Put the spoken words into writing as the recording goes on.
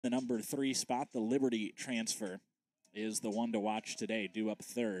the number 3 spot. The Liberty transfer is the one to watch today, due up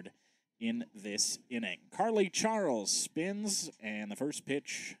third in this inning. Carly Charles spins, and the first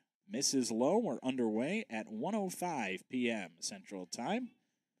pitch misses low. We're underway at 1:05 p.m. Central Time.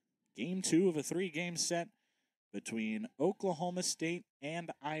 Game 2 of a 3-game set between Oklahoma State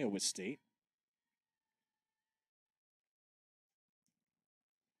and Iowa State.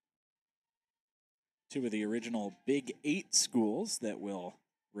 Two of the original Big 8 schools that will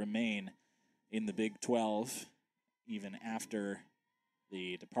remain in the Big 12 even after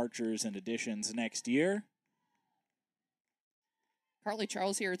the departures and additions next year. Carly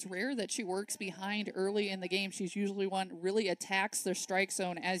Charles here. It's rare that she works behind early in the game. She's usually one really attacks the strike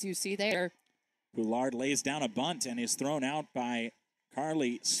zone, as you see there. Poulard lays down a bunt and is thrown out by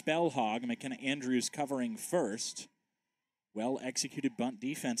Carly Spellhog. McKenna Andrews covering first. Well-executed bunt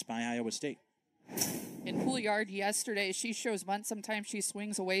defense by Iowa State. In Poulard yesterday, she shows bunt. Sometimes she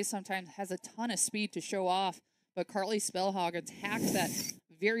swings away, sometimes has a ton of speed to show off. But Carly Spellhog attacked that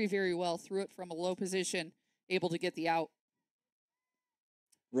very, very well, threw it from a low position, able to get the out.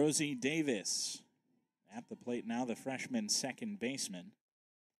 Rosie Davis at the plate now, the freshman second baseman.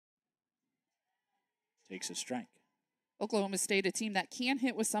 Takes a strike. Oklahoma State, a team that can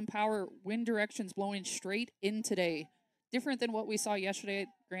hit with some power. Wind directions blowing straight in today. Different than what we saw yesterday.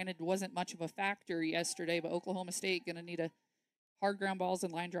 Granted, wasn't much of a factor yesterday, but Oklahoma State going to need a hard ground balls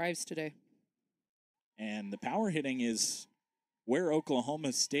and line drives today. And the power hitting is where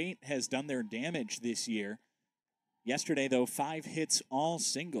Oklahoma State has done their damage this year. Yesterday, though, 5 hits, all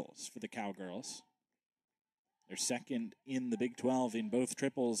singles for the Cowgirls. They're second in the Big 12 in both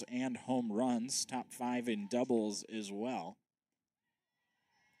triples and home runs. Top 5 in doubles as well.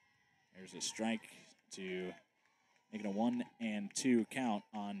 There's a strike to make it a 1-2 count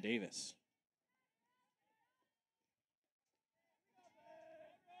on Davis.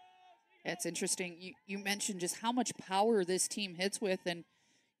 It's interesting. You mentioned just how much power this team hits with. And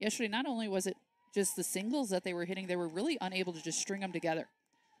yesterday, not only was it just the singles that they were hitting, they were really unable to just string them together.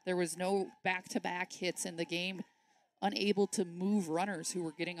 There was no back-to-back hits in the game, unable to move runners who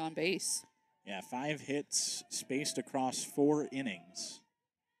were getting on base. Yeah, 5 hits spaced across 4 innings.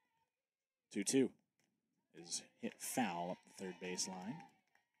 2-2 is hit foul up the third base line.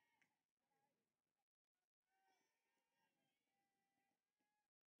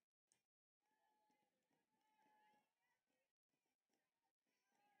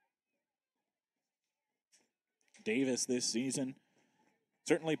 Davis this season,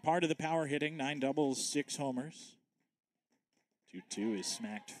 certainly part of the power hitting, 9 doubles, 6 homers. 2-2 is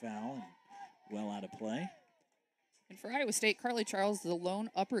smacked foul and well out of play. And for Iowa State, Carly Charles, the lone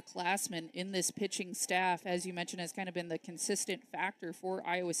upperclassman in this pitching staff, as you mentioned, has kind of been the consistent factor for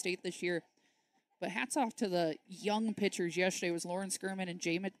Iowa State this year. But hats off to the young pitchers yesterday. It was Lauren Skirman and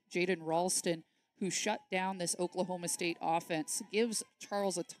Jaden Ralston who shut down this Oklahoma State offense. Gives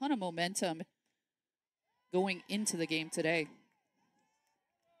Charles a ton of momentum going into the game today.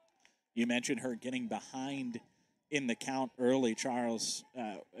 You mentioned her getting behind in the count early, Charles,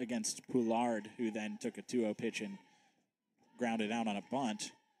 against Poulard, who then took a 2-0 pitch and grounded out on a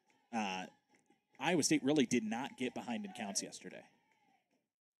bunt. Iowa State really did not get behind in counts yesterday.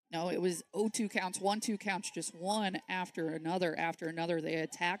 No, it was 0-2 counts, 1-2 counts, just one after another after another. They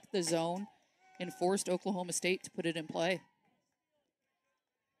attacked the zone and forced Oklahoma State to put it in play.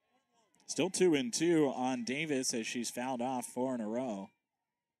 Still 2-2 on Davis as she's fouled off 4 in a row.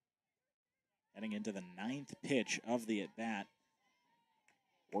 Heading into the 9th pitch of the at-bat.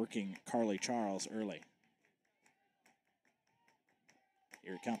 Working Carly Charles early.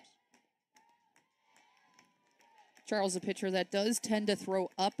 Here it comes. Charles, a pitcher that does tend to throw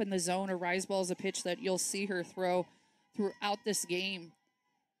up in the zone. A rise ball is a pitch that you'll see her throw throughout this game.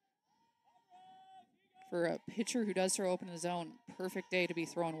 For a pitcher who does throw up in the zone, perfect day to be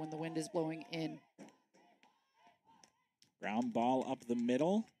thrown when the wind is blowing in. Ground ball up the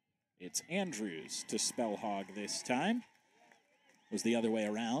middle. It's Andrews to Spellhog this time. It was the other way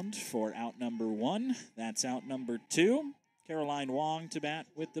around for out number 1. That's out number 2. Caroline Wong to bat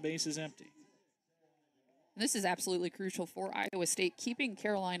with the bases empty. This is absolutely crucial for Iowa State, keeping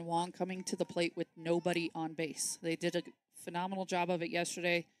Caroline Wong coming to the plate with nobody on base. They did a phenomenal job of it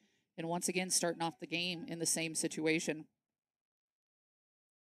yesterday, and once again starting off the game in the same situation.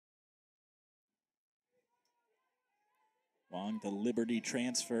 Wong, the Liberty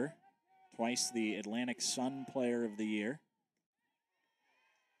transfer, twice the Atlantic Sun Player of the Year.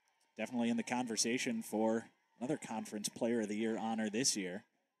 Definitely in the conversation for another Conference Player of the Year honor this year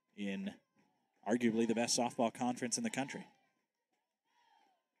in arguably the best softball conference in the country.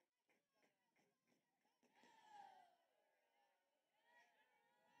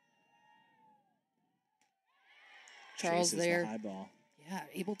 Charles chases there. the high ball. Yeah,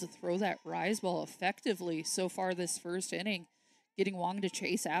 able to throw that rise ball effectively so far this first inning, getting Wong to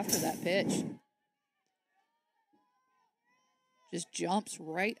chase after that pitch. Just jumps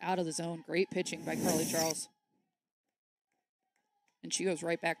right out of the zone. Great pitching by Carly Charles. And she goes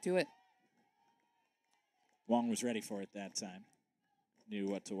right back to it. Wong was ready for it that time. Knew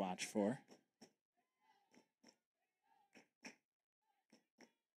what to watch for.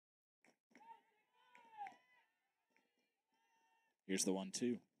 Here's the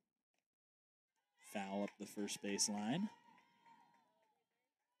 1-2. Foul up the first base line.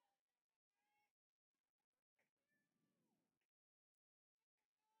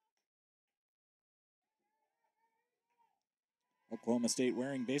 Oklahoma State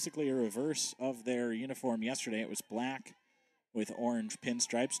wearing basically a reverse of their uniform yesterday. It was black with orange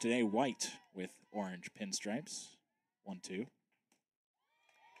pinstripes. Today, white with orange pinstripes. 1-2.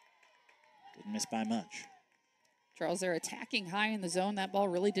 Didn't miss by much. Charles there attacking high in the zone. That ball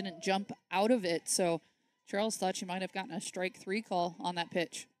really didn't jump out of it, so Charles thought she might have gotten a strike 3 call on that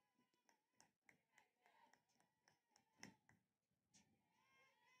pitch.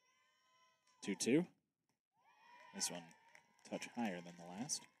 Two. This one a touch higher than the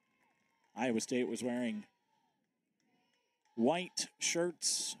last. Iowa State was wearing white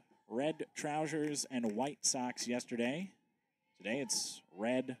shirts, red trousers, and white socks yesterday. Today it's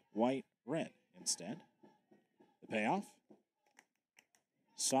red, white, red instead. The payoff.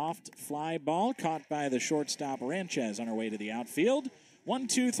 Soft fly ball caught by the shortstop Ranchez on her way to the outfield.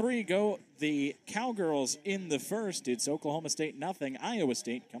 1-2-3 go the Cowgirls in the first. It's Oklahoma State nothing. Iowa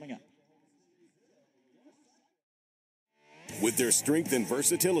State coming up. With their strength and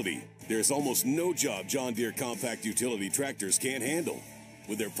versatility, there's almost no job John Deere compact utility tractors can't handle.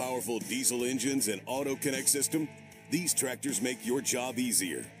 With their powerful diesel engines and auto connect system, these tractors make your job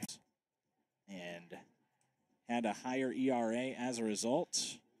easier. And had a higher ERA as a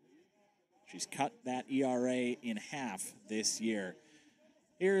result. She's cut that ERA in half this year.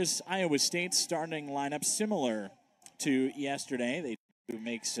 Here's Iowa State's starting lineup, similar to yesterday. They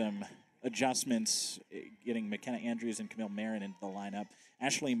make some adjustments, getting McKenna Andrews and Camille Marin into the lineup.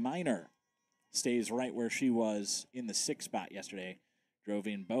 Ashley Miner stays right where she was in the 6th spot yesterday. Drove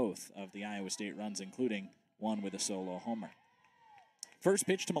in both of the Iowa State runs, including one with a solo homer. First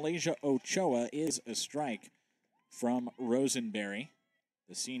pitch to Malaysia Ochoa is a strike from Rosenberry,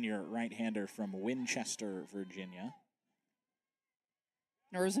 the senior right-hander from Winchester, Virginia.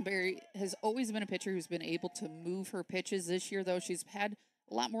 Rosenberry has always been a pitcher who's been able to move her pitches. This year, though, she's had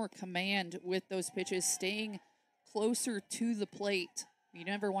a lot more command with those pitches, staying closer to the plate. You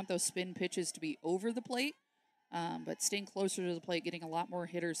never want those spin pitches to be over the plate, but staying closer to the plate, getting a lot more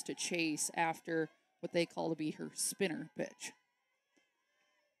hitters to chase after what they call to be her spinner pitch.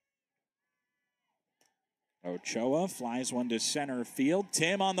 Ochoa flies one to center field.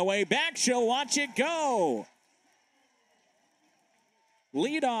 Tim on the way back. She'll watch it go.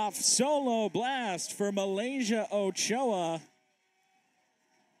 Leadoff solo blast for Malaysia Ochoa.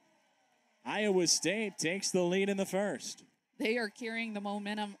 Iowa State takes the lead in the first. They are carrying the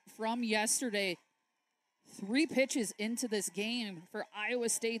momentum from yesterday. 3 pitches into this game for Iowa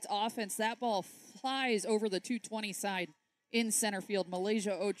State's offense. That ball flies over the 220 side in center field.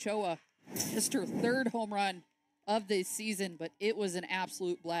 Malaysia Ochoa, just her 3rd home run of this season, but it was an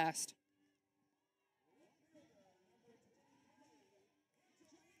absolute blast.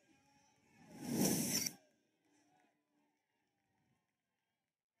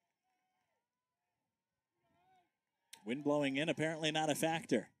 Wind blowing in, apparently not a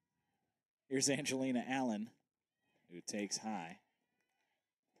factor. Here's Angelina Allen, who takes high.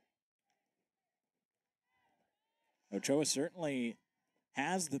 Ochoa certainly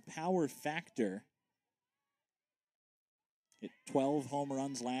has the power factor. Hit 12 home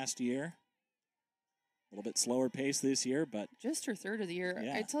runs last year. A little bit slower pace this year, but just her 3rd of the year.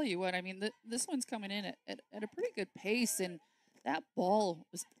 Yeah. I tell you what, I mean, this one's coming in at a pretty good pace, and that ball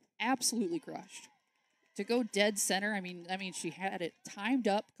was absolutely crushed. To go dead center, I mean, she had it timed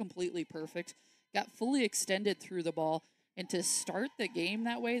up completely perfect, got fully extended through the ball, and to start the game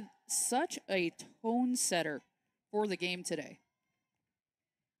that way, such a tone setter for the game today.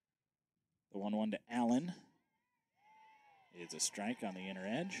 The 1-1 to Allen is a strike on the inner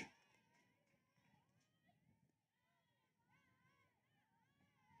edge.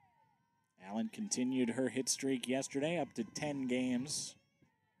 Allen continued her hit streak yesterday up to 10 games.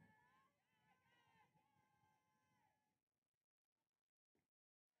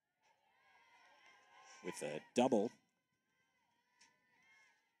 With a double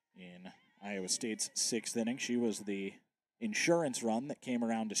in Iowa State's 6th inning. She was the insurance run that came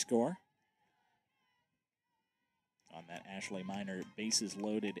around to score. on that Ashley Minor bases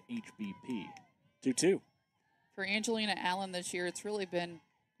loaded HBP. 2-2. For Angelina Allen this year, it's really been,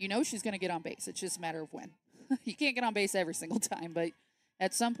 she's going to get on base. It's just a matter of when. You can't get on base every single time, but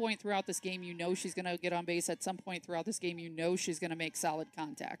at some point throughout this game, she's going to get on base. At some point throughout this game, she's going to make solid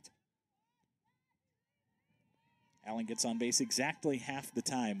contact. Allen gets on base exactly half the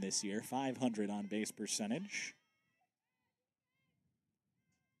time this year, 500 on base percentage.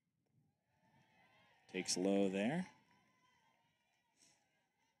 Takes low there.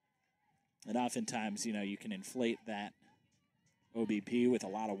 And oftentimes, you can inflate that OBP with a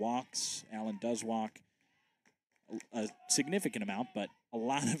lot of walks. Allen does walk a significant amount, but a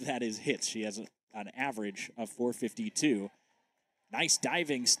lot of that is hits. She has an average of 452. Nice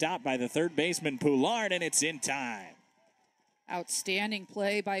diving stop by the third baseman, Poulard, and it's in time. Outstanding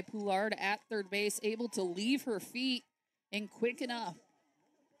play by Poulard at third base, able to leave her feet and quick enough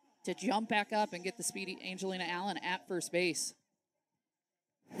to jump back up and get the speedy Angelina Allen at first base.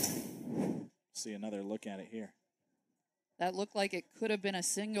 See another look at it here. That looked like it could have been a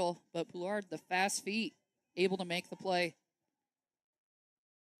single, but Poulard, the fast feet, able to make the play.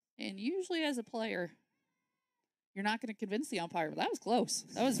 And usually as a player, you're not going to convince the umpire, but that was close.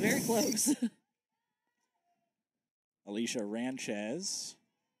 That was very close. Alicia Ranchez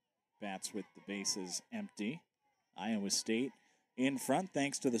bats with the bases empty. Iowa State in front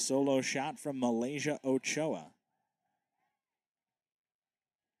thanks to the solo shot from Malaysia Ochoa.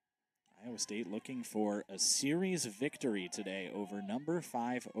 Iowa State looking for a series victory today over number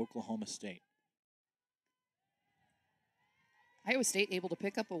 5 Oklahoma State. Iowa State able to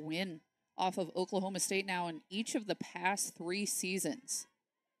pick up a win off of Oklahoma State now in each of the past 3 seasons.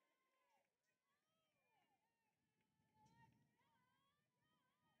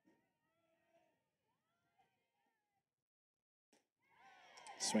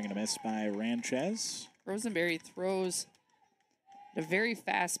 Swing and a miss by Ranchez. Rosenberry throws at a very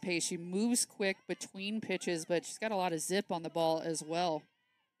fast pace. She moves quick between pitches, but she's got a lot of zip on the ball as well.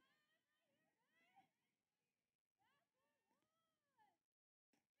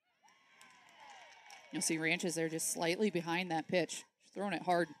 You'll see Ranchez there just slightly behind that pitch. She's throwing it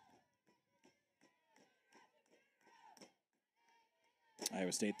hard.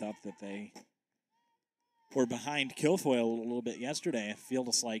 Iowa State thought that they were behind Kilfoyle a little bit yesterday. It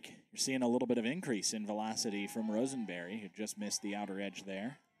feels like you're seeing a little bit of increase in velocity from Rosenberry, who just missed the outer edge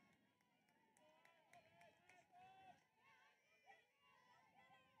there.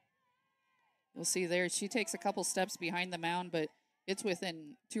 You'll see there, she takes a couple steps behind the mound, but it's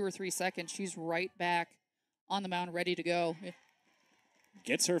within 2 or 3 seconds. She's right back on the mound, ready to go.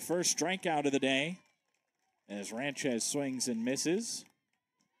 Gets her first strikeout of the day as Ranchez swings and misses.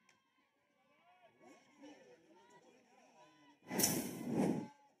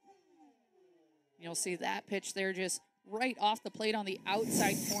 You'll see that pitch there just right off the plate on the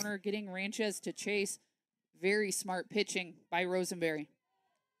outside corner, getting Ranchez to chase. Very smart pitching by Rosenberry.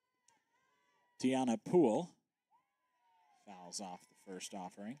 Tiana Poole fouls off the first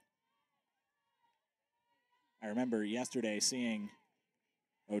offering. I remember yesterday seeing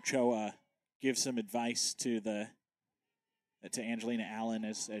Ochoa give some advice to Angelina Allen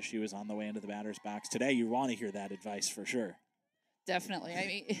as she was on the way into the batter's box. Today, you want to hear that advice for sure. Definitely. I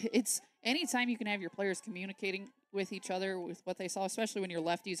mean, it's anytime you can have your players communicating with each other with what they saw, especially when your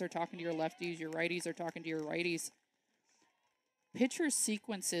lefties are talking to your lefties, your righties are talking to your righties. Pitchers'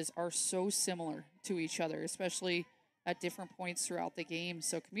 sequences are so similar to each other, especially at different points throughout the game.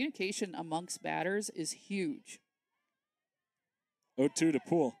 So communication amongst batters is huge. 0-2 to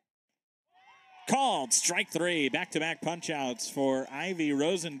Poole. Called. Strike 3. Back-to-back punch-outs for Ivy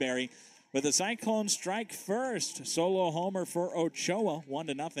Rosenberry. With the Cyclone strike first. Solo homer for Ochoa.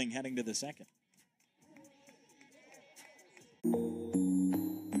 1-0 heading to the second.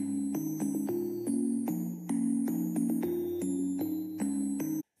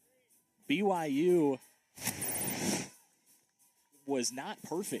 BYU was not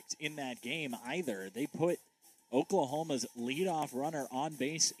perfect in that game either. They put Oklahoma's leadoff runner on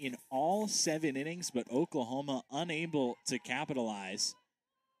base in all 7 innings, but Oklahoma unable to capitalize.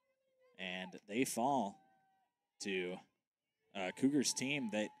 And they fall to a Cougars team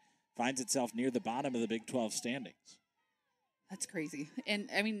that finds itself near the bottom of the Big 12 standings. That's crazy. And,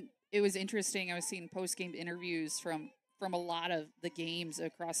 I mean, it was interesting. I was seeing post-game interviews from a lot of the games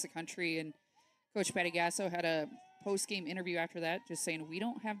across the country, and Coach Patty Gasso had a post-game interview after that just saying, we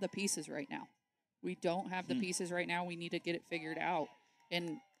don't have the pieces right now. We don't have the pieces right now. We need to get it figured out.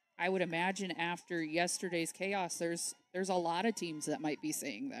 And I would imagine after yesterday's chaos, there's a lot of teams that might be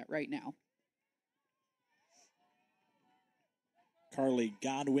saying that right now. Carly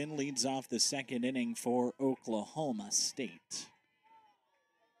Godwin leads off the second inning for Oklahoma State.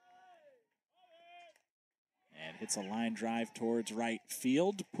 And hits a line drive towards right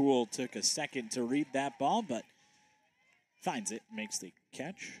field. Poole took a second to read that ball, but finds it, makes the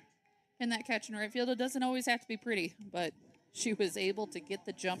catch. And that catch in right field, it doesn't always have to be pretty, but she was able to get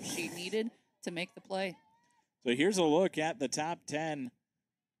the jump she needed to make the play. So here's a look at the top 10.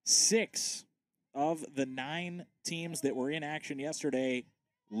 6 of the 9 teams that were in action yesterday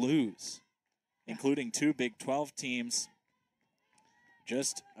lose, including 2 Big 12 teams.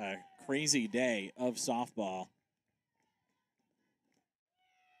 Just a crazy day of softball.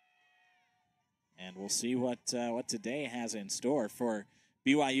 And we'll see what today has in store for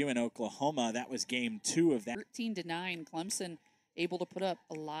BYU and Oklahoma. That was game 2 of that. 13-9, Clemson able to put up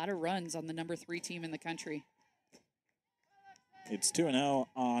a lot of runs on the number 3 team in the country. It's 2-0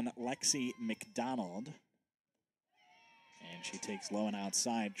 on Lexi McDonald. And she takes low and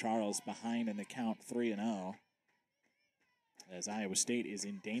outside. Charles behind in the count 3-0. As Iowa State is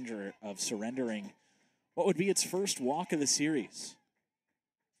in danger of surrendering what would be its first walk of the series.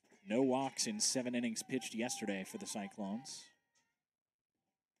 No walks in 7 innings pitched yesterday for the Cyclones.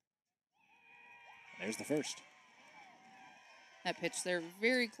 There's the first. That pitch there,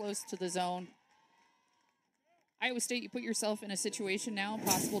 very close to the zone. Iowa State, you put yourself in a situation now,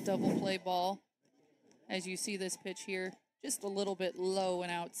 possible double play ball. As you see this pitch here, just a little bit low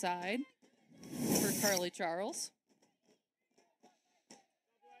and outside for Carly Charles.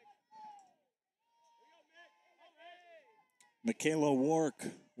 Michaela Wark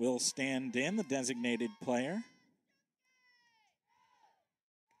will stand in, the designated player.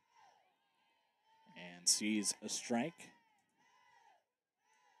 And sees a strike.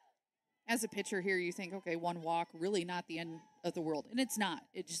 As a pitcher here, you think, okay, 1 walk, really not the end of the world. And it's not.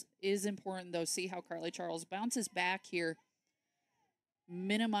 It just is important, though. See how Carly Charles bounces back here.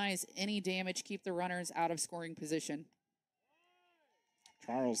 Minimize any damage. Keep the runners out of scoring position.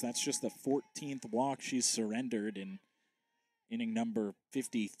 Charles, that's just the 14th walk she's surrendered in inning number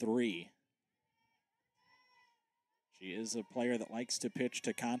 53. She is a player that likes to pitch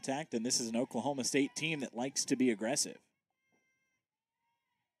to contact, and this is an Oklahoma State team that likes to be aggressive.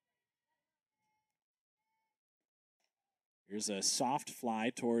 Here's a soft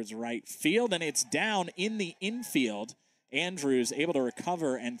fly towards right field, and it's down in the infield. Andrews able to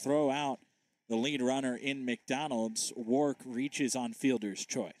recover and throw out the lead runner in McDonald's. Wark reaches on fielder's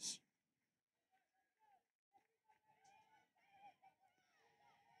choice.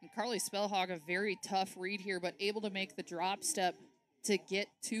 And Carly Spellhog, a very tough read here, but able to make the drop step to get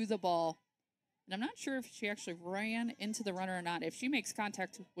to the ball. And I'm not sure if she actually ran into the runner or not. If she makes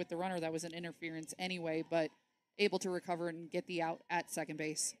contact with the runner, that was an interference anyway, but able to recover and get the out at second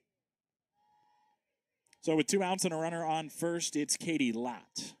base. So with 2 outs and a runner on first, it's Katie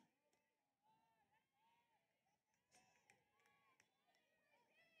Lott.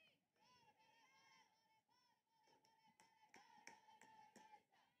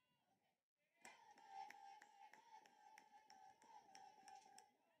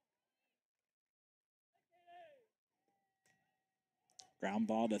 Ground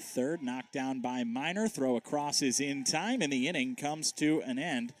ball to third, knocked down by Minor. Throw across is in time, and the inning comes to an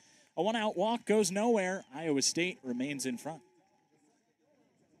end. A 1-out walk goes nowhere. Iowa State remains in front.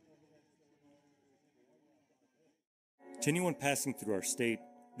 To anyone passing through our state,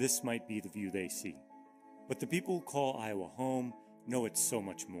 this might be the view they see. But the people who call Iowa home know it's so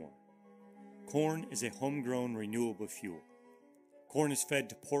much more. Corn is a homegrown renewable fuel. Corn is fed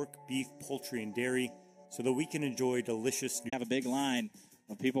to pork, beef, poultry, and dairy so that we can enjoy delicious. We have a big line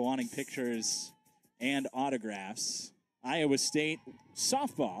of people wanting pictures and autographs. Iowa State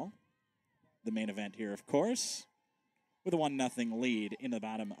softball, the main event here, of course, with a 1-0 lead in the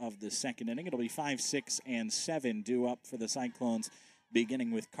bottom of the second inning. It'll be 5, 6, and 7 due up for the Cyclones,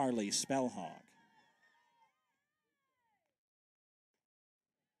 beginning with Carly Spellhog.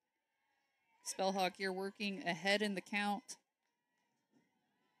 Spellhog here working ahead in the count.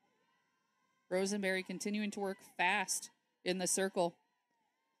 Rosenberry continuing to work fast in the circle.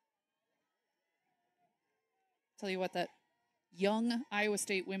 Tell you what, that young Iowa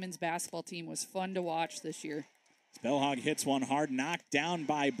State women's basketball team was fun to watch this year. Spellhog hits one hard, knocked down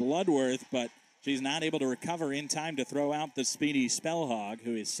by Bloodworth, but she's not able to recover in time to throw out the speedy Spellhog,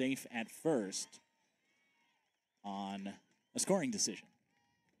 who is safe at first on a scoring decision.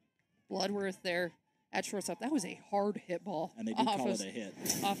 Bloodworth there at shortstop. That was a hard hit ball. And they do call it a hit.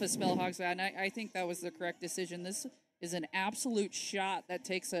 Off of Spellhog's bat, and I think that was the correct decision. This is an absolute shot that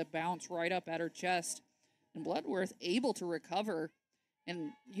takes a bounce right up at her chest. And Bloodworth able to recover.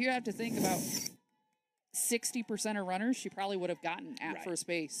 And you have to think about 60% of runners she probably would have gotten at Right. first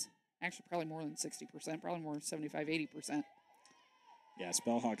base. Actually, probably more than 60%, probably more than 75, 80%. Yeah,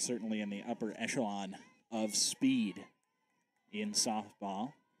 Spellhawk certainly in the upper echelon of speed in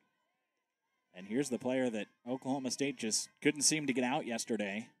softball. And here's the player that Oklahoma State just couldn't seem to get out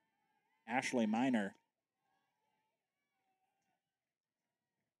yesterday, Ashley Miner.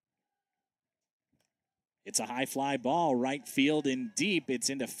 It's a high fly ball, right field and deep. It's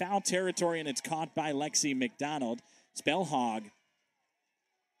into foul territory, and it's caught by Lexi McDonald. Spellhog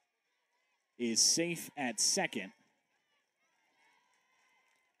is safe at second.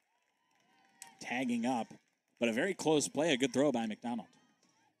 Tagging up, but a very close play, a good throw by McDonald.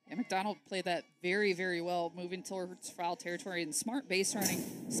 And McDonald played that very, very well, moving towards foul territory and smart base running.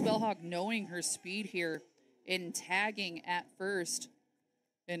 Spellhog knowing her speed here and tagging at first,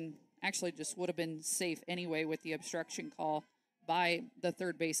 and actually just would have been safe anyway with the obstruction call by the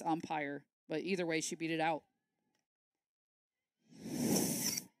third base umpire. But either way, she beat it out.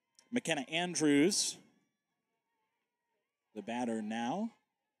 McKenna Andrews, the batter now,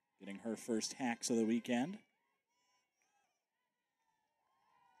 getting her first hacks of the weekend.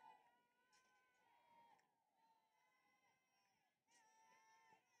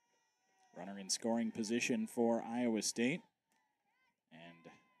 Runner in scoring position for Iowa State.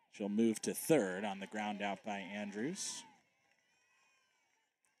 And she'll move to third on the ground out by Andrews.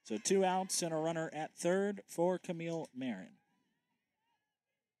 So 2 outs and a runner at third for Camille Marin.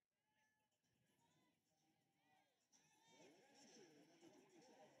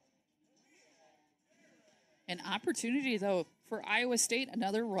 An opportunity, though, for Iowa State,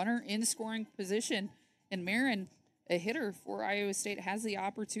 another runner in scoring position. And Marin, a hitter for Iowa State, has the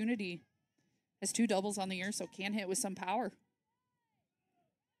opportunity. Has 2 doubles on the year, so can hit with some power.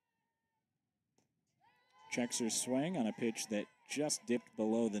 Checks her swing on a pitch that just dipped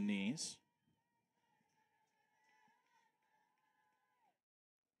below the knees.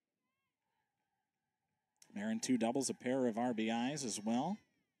 Marin 2 doubles, a pair of RBIs as well.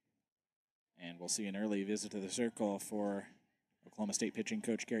 And we'll see an early visit to the circle for Oklahoma State pitching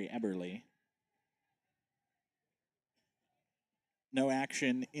coach Gary Eberle. No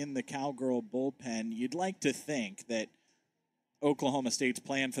action in the Cowgirl bullpen. You'd like to think that Oklahoma State's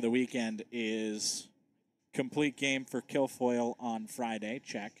plan for the weekend is complete game for Kilfoyle on Friday.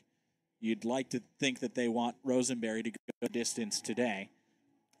 Check. You'd like to think that they want Rosenberry to go the distance today,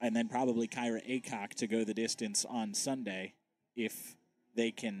 and then probably Kyra Aycock to go the distance on Sunday if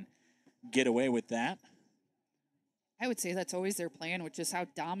they can get away with that. I would say that's always their plan, which is how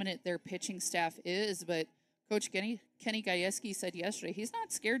dominant their pitching staff is. But Coach Kenny Gajewski said yesterday he's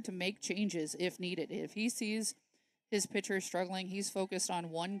not scared to make changes if needed. If he sees his pitcher struggling, he's focused on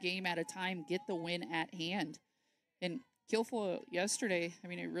one game at a time, get the win at hand. And Kilfoyle yesterday, I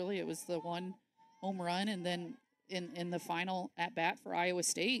mean, it was the one home run, and then in the final at bat for Iowa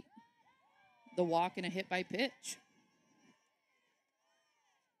State, the walk and a hit by pitch.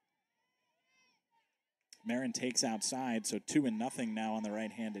 Marin takes outside, so 2-0 now on the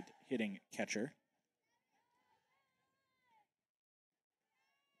right-handed hitting catcher.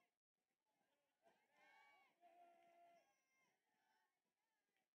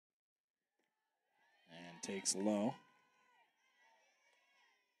 And takes low.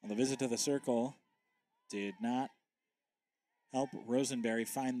 Well, the visit to the circle did not help Rosenberry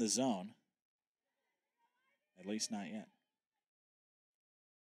find the zone. At least not yet.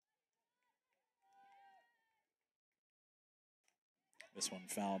 This one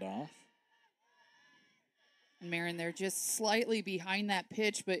fouled off. Marin, they're just slightly behind that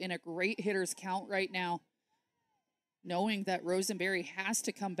pitch, but in a great hitter's count right now, knowing that Rosenberry has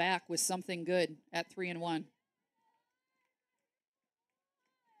to come back with something good at 3-1.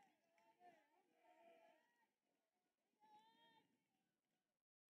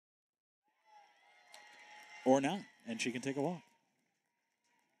 Or not, and she can take a walk.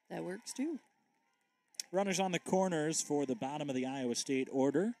 That works too. Runners on the corners for the bottom of the Iowa State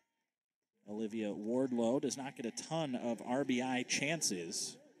order. Olivia Wardlow does not get a ton of RBI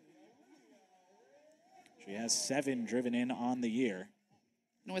chances. She has 7 driven in on the year.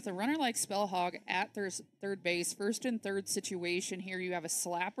 And with a runner like Spellhog at third base, first and third situation here, you have a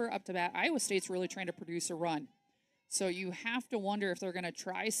slapper up to bat. Iowa State's really trying to produce a run. So you have to wonder if they're going to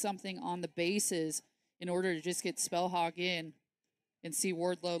try something on the bases in order to just get Spellhog in and see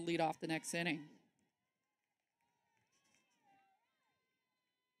Wardlow lead off the next inning.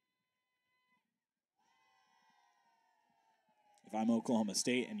 If I'm Oklahoma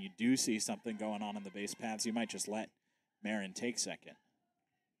State and you do see something going on in the base paths, you might just let Marin take second.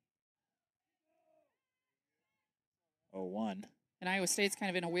 0-1. And Iowa State's kind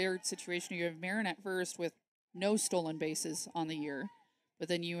of in a weird situation. You have Marin at first with no stolen bases on the year, but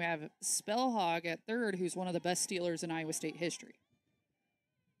then you have Spellhog at third, who's one of the best stealers in Iowa State history.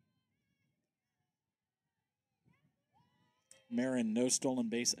 Marin, no stolen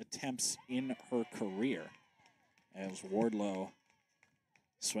base attempts in her career, as Wardlow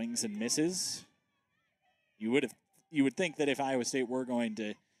swings and misses. You would think that if Iowa State were going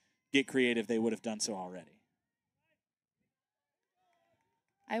to get creative, they would have done so already.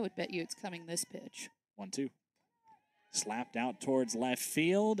 I would bet you it's coming this pitch. 1-2. Slapped out towards left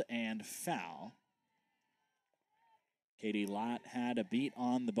field and foul. Katie Lott had a beat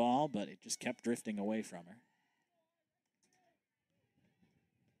on the ball, but it just kept drifting away from her.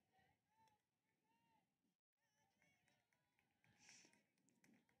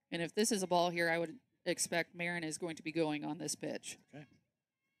 And if this is a ball here, I would expect Marin is going to be going on this pitch. Okay.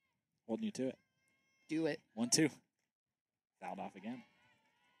 Holding you to it. Do it. 1-2. Fouled off again.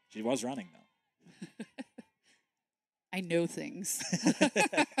 She was running, though. I know things.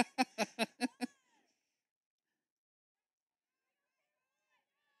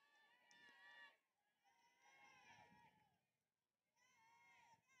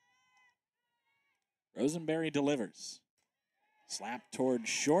 Rosenberry delivers. Slap towards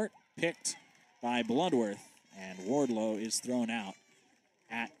short, picked by Bloodworth, and Wardlow is thrown out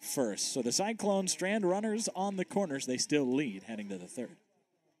at first. So the Cyclones strand runners on the corners. They still lead heading to the third.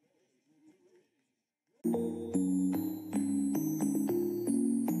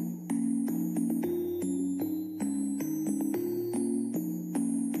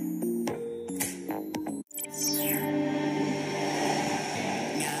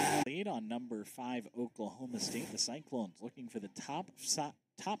 Lead on number 5 Oklahoma State. The Cyclones looking for the top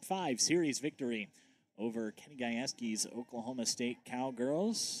 5 series victory over Kenny Gajewski's Oklahoma State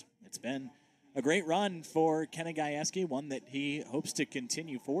Cowgirls. It's been a great run for Kenny Gajewski, one that he hopes to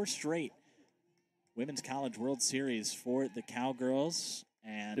continue. 4 straight Women's College World Series for the Cowgirls,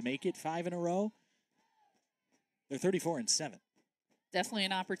 and to make it 5 in a row, they're 34-7. Definitely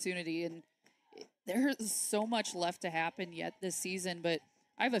an opportunity, and there's so much left to happen yet this season, but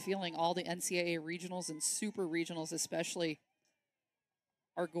I have a feeling all the NCAA regionals and super regionals especially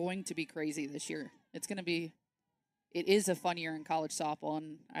are going to be crazy this year. It is a fun year in college softball,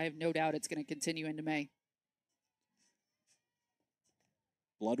 and I have no doubt it's going to continue into May.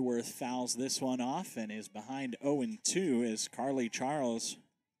 Bloodworth fouls this one off and is behind 0-2 as Carly Charles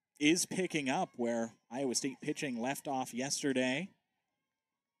is picking up where Iowa State pitching left off yesterday.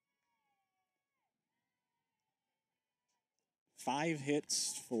 5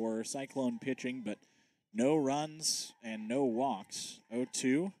 hits for Cyclone pitching, but no runs and no walks.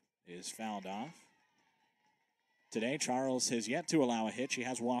 0-2 is fouled off. Today, Charles has yet to allow a hit. She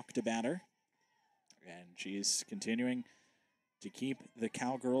has walked a batter, and she's continuing to keep the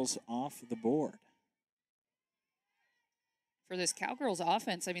Cowgirls off the board. For this Cowgirls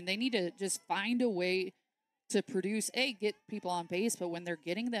offense, I mean, they need to just find a way to produce, get people on base, but when they're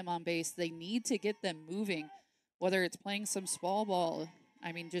getting them on base, they need to get them moving, whether it's playing some small ball,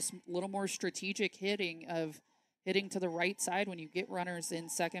 I mean, just a little more strategic hitting of hitting to the right side when you get runners in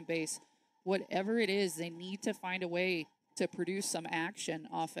second base. Whatever it is, they need to find a way to produce some action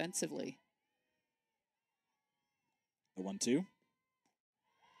offensively. The 1-2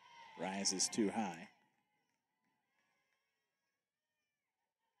 rises too high.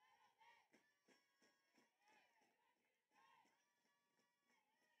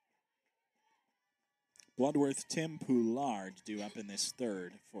 Bloodworth, Tim Poulard due up in this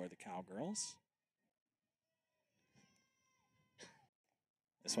third for the Cowgirls.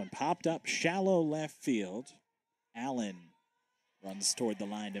 This one popped up shallow left field. Allen runs toward the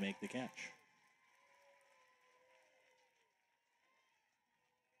line to make the catch.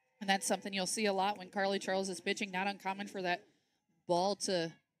 And that's something you'll see a lot when Carly Charles is pitching. Not uncommon for that ball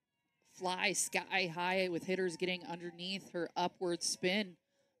to fly sky high with hitters getting underneath her upward spin.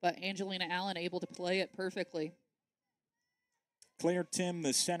 But Angelina Allen able to play it perfectly. Claire Tim,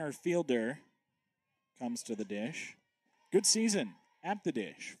 the center fielder, comes to the dish. Good season at the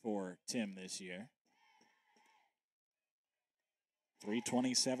dish for Tim this year.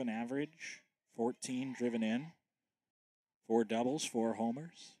 327 average, 14 driven in, 4 doubles, 4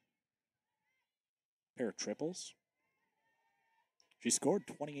 homers, pair of triples. She scored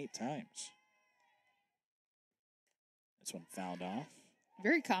 28 times. This one fouled off.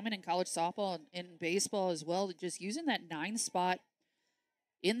 Very common in college softball and in baseball as well, just using that 9 spot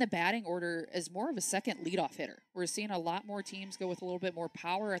in the batting order as more of a second leadoff hitter. We're seeing a lot more teams go with a little bit more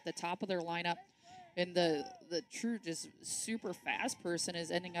power at the top of their lineup, and the true just super fast person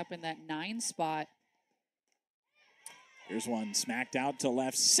is ending up in that 9 spot. Here's one smacked out to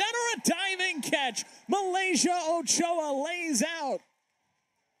left center, a diving catch. Malaysia Ochoa lays out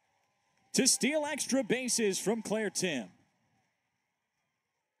to steal extra bases from Claire Tim.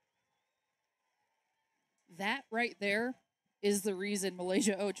 That right there is the reason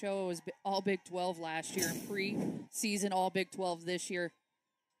Malaysia Ochoa was all Big 12 last year and pre-season all Big 12 this year.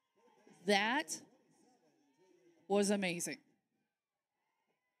 That was amazing.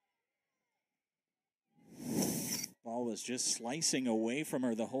 Ball was just slicing away from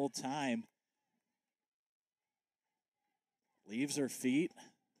her the whole time. Leaves her feet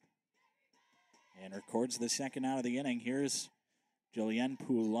and records the second out of the inning. Here's Julienne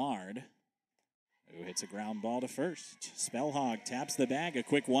Poulard, who hits a ground ball to first. Spellhog taps the bag. A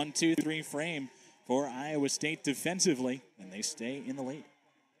quick 1-2-3 frame for Iowa State defensively, and they stay in the lead.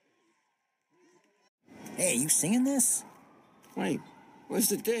 Hey, you seeing this? Wait, where's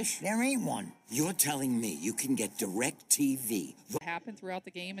the dish? There ain't one. You're telling me you can get DirecTV. Happen throughout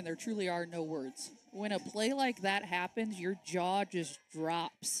the game, and there truly are no words. When a play like that happens, your jaw just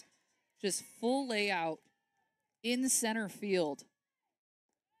drops. Just full layout in center field.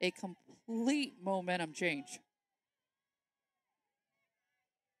 A complete momentum change.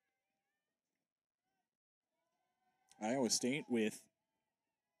 Iowa State with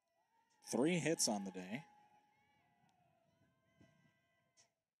 3 hits on the day.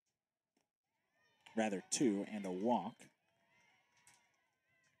 Rather 2 and a walk.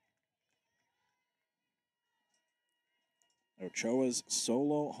 Ochoa's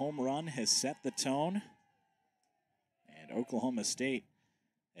solo home run has set the tone, and Oklahoma State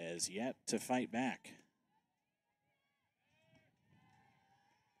has yet to fight back.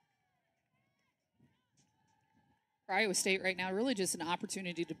 For Iowa State right now, really just an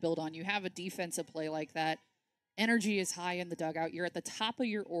opportunity to build on. You have a defensive play like that. Energy is high in the dugout. You're at the top of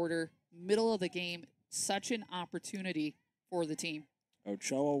your order, middle of the game. Such an opportunity for the team.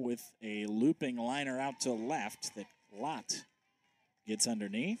 Ochoa with a looping liner out to left that Lott gets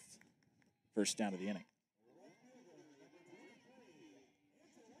underneath. First down of the inning.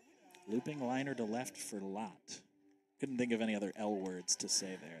 Looping liner to left for Lott. Couldn't think of any other L words to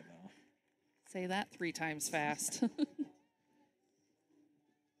say there, though. Say that 3 times fast.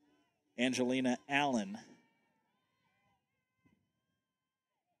 Angelina Allen.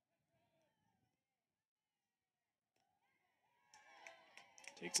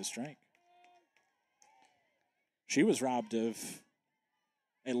 Takes a strike. She was robbed of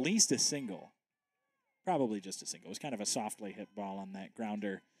at least a single. Probably just a single. It was kind of a softly hit ball on that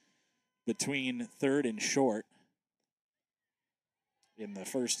grounder between third and short in the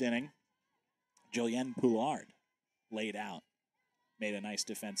first inning. Julienne Poulard laid out, made a nice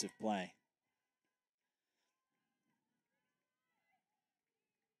defensive play.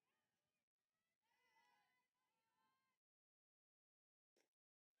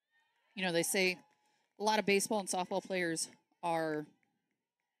 You know, they say a lot of baseball and softball players are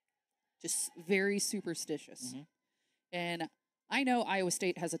just very superstitious. Mm-hmm. And I know Iowa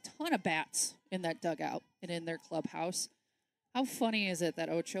State has a ton of bats in that dugout and in their clubhouse. How funny is it that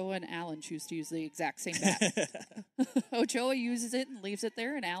Ochoa and Allen choose to use the exact same bat? Ochoa uses it and leaves it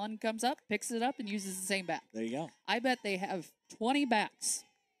there, and Allen comes up, picks it up, and uses the same bat. There you go. I bet they have 20 bats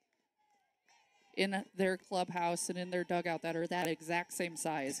in their clubhouse and in their dugout that are that exact same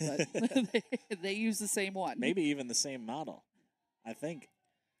size, but they use the same one. Maybe even the same model, I think.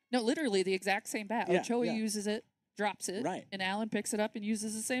 No, literally the exact same bat. Yeah, Ochoa yeah. uses it, drops it, Right. and Allen picks it up and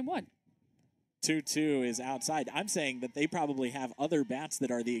uses the same one. 2-2 is outside. I'm saying that they probably have other bats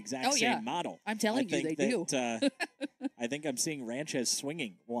that are the exact same model. I'm telling you, they do. I think I'm seeing Ranches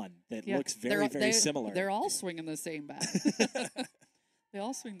swinging one that Yeah, looks very, very similar. They're all swinging the same bat. They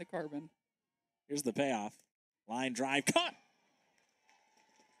all swing the carbon. Here's the payoff. Line drive. Caught!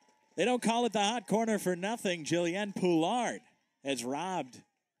 They don't call it the hot corner for nothing. Julienne Poulard has robbed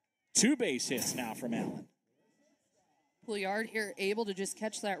 2 base hits now from Allen. Poulard here able to just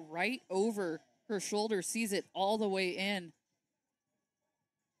catch that right over her shoulder, sees it all the way in.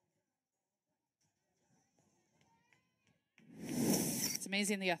 It's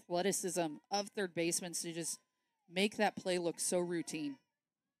amazing the athleticism of third basemen to just make that play look so routine.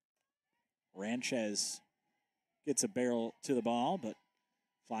 Ranchez gets a barrel to the ball, but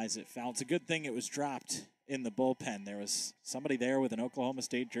flies it foul. It's a good thing it was dropped in the bullpen. There was somebody there with an Oklahoma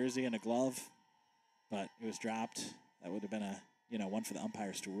State jersey and a glove, but it was dropped. That would have been one for the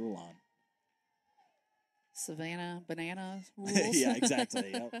umpires to rule on. Savannah Banana rules. Yeah,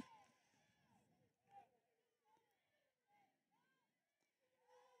 exactly. Yep.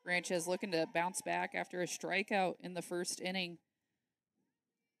 Ranchez looking to bounce back after a strikeout in the first inning.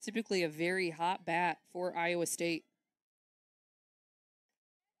 Typically a very hot bat for Iowa State.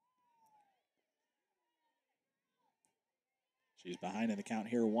 She's behind in the count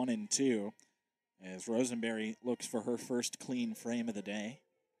here, 1-2, as Rosenberry looks for her first clean frame of the day.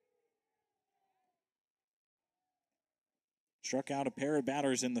 Struck out a pair of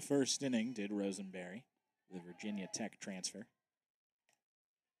batters in the first inning, did Rosenberry, the Virginia Tech transfer.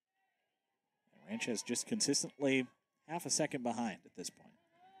 Ranchez just consistently half a second behind at this point.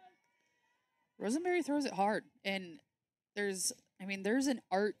 Rosenberry throws it hard, and there's an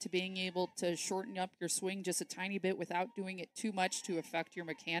art to being able to shorten up your swing just a tiny bit without doing it too much to affect your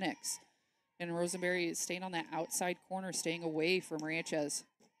mechanics. And Rosenberry is staying on that outside corner, staying away from Ranchez.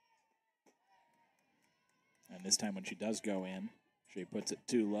 And this time when she does go in, she puts it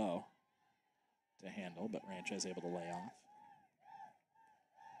too low to handle, but Ranchez able to lay off.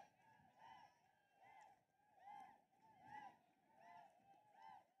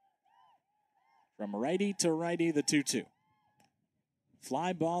 From righty to righty, the 2-2.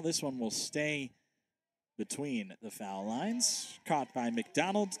 Fly ball, this one will stay between the foul lines. Caught by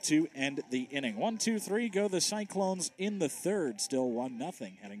McDonald to end the inning. 1-2-3 go the Cyclones in the third. Still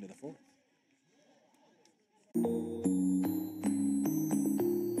 1-0 heading to the fourth.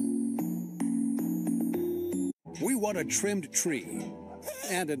 We want a trimmed tree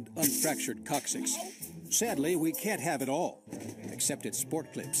and an unfractured coccyx. Sadly, we can't have it all, except at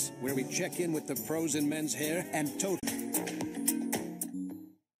Sport Clips, where we check in with the pros in men's hair and total.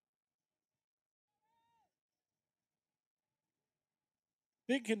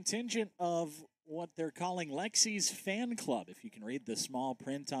 Big contingent of what they're calling Lexi's fan club. If you can read the small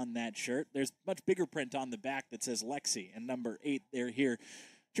print on that shirt, there's much bigger print on the back that says Lexi, and number 8 they're here.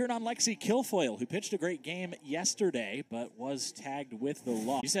 Cheering on Lexi Kilfoyle, who pitched a great game yesterday, but was tagged with the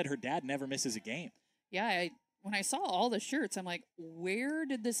loss. You said her dad never misses a game. Yeah, when I saw all the shirts, I'm like, where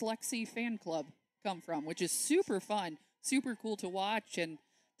did this Lexi fan club come from? Which is super fun, super cool to watch, and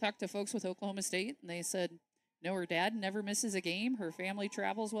talk to folks with Oklahoma State, and they said, no, her dad never misses a game. Her family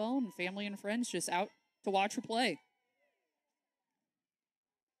travels well, and family and friends just out to watch her play.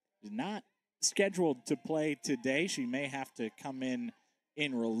 She's not scheduled to play today. She may have to come in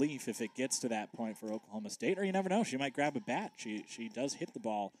relief if it gets to that point for Oklahoma State, or you never know. She might grab a bat. She does hit the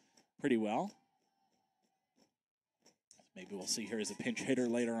ball pretty well. Maybe we'll see her as a pinch hitter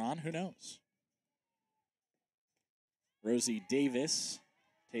later on. Who knows? Rosie Davis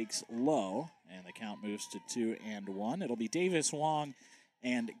takes low, and the count moves to 2-1. It'll be Davis, Wong,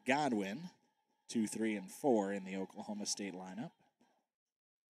 and Godwin, 2, 3, and 4 in the Oklahoma State lineup.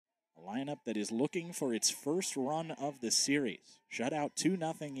 A lineup that is looking for its first run of the series. Shut out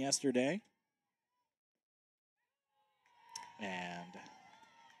 2-0 yesterday. And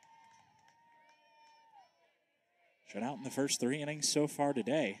shut out in the first 3 innings so far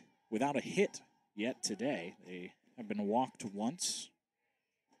today. Without a hit yet today. They have been walked once.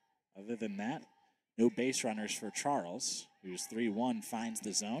 Other than that, no base runners for Charles, whose 3-1 finds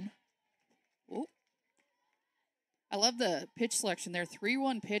the zone. Ooh. I love the pitch selection there.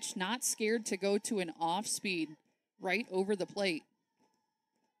 3-1 pitch, not scared to go to an off speed right over the plate.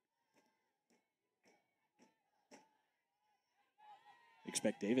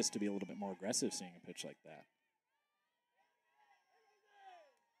 Expect Davis to be a little bit more aggressive seeing a pitch like that.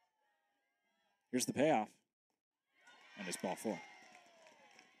 Here's the payoff. And it's ball 4.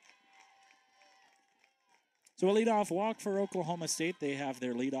 So a leadoff walk for Oklahoma State. They have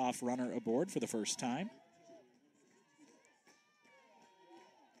their leadoff runner aboard for the first time.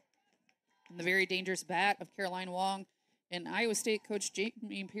 And the very dangerous bat of Caroline Wong. And Iowa State coach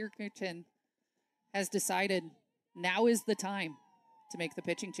Jamie Pinkerton has decided now is the time to make the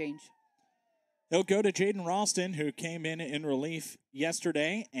pitching change. They'll go to Jaden Ralston, who came in relief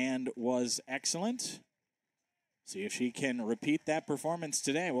yesterday and was excellent. See if she can repeat that performance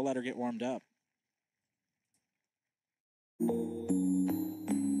today. We'll let her get warmed up.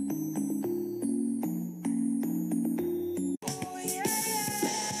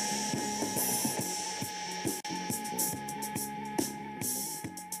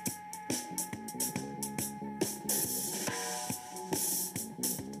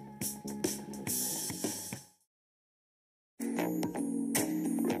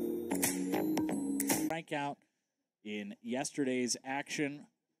 Strikeout in yesterday's action.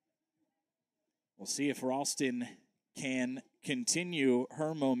 We'll see if Ralston can continue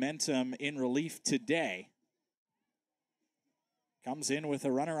her momentum in relief today. Comes in with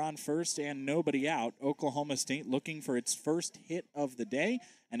a runner on first and nobody out. Oklahoma State looking for its first hit of the day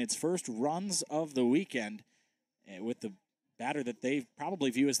and its first runs of the weekend with the batter that they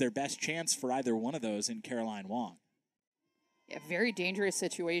probably view as their best chance for either one of those in Caroline Wong. Yeah, very dangerous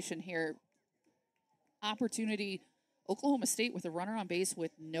situation here. Opportunity, Oklahoma State with a runner on base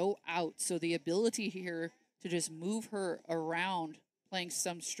with no out. So the ability here to just move her around playing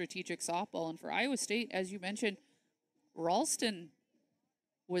some strategic softball. And for Iowa State, as you mentioned, Ralston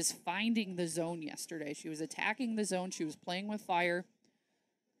was finding the zone yesterday. She was attacking the zone. She was playing with fire.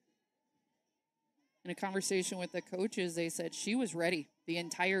 In a conversation with the coaches, they said she was ready the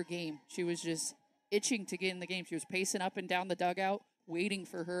entire game. She was just itching to get in the game. She was pacing up and down the dugout, waiting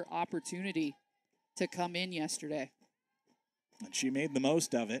for her opportunity to come in yesterday. And she made the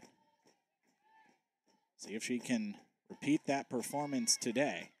most of it. See if she can repeat that performance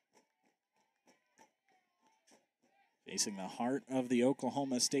today. Facing the heart of the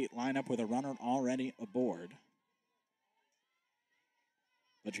Oklahoma State lineup with a runner already aboard.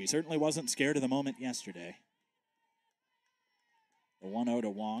 But she certainly wasn't scared of the moment yesterday. The 1-0 to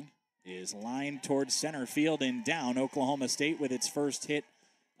Wong is lined towards center field and down. Oklahoma State with its first hit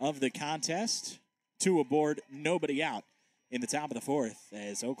of the contest. 2 aboard, nobody out in the top of the 4th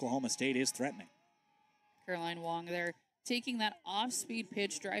as Oklahoma State is threatening. Caroline Wong there taking that off-speed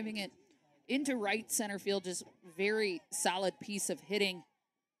pitch, driving it into right center field. Just very solid piece of hitting.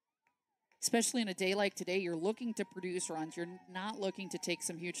 Especially in a day like today, you're looking to produce runs. You're not looking to take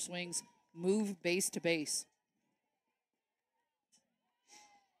some huge swings, move base to base.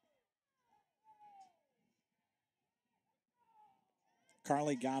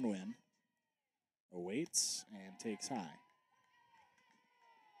 Carly Godwin awaits and takes high.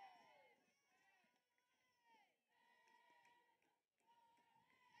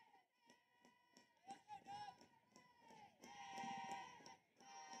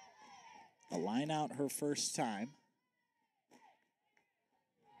 A line out her first time.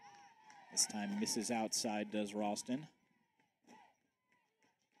 This time misses outside, does Ralston.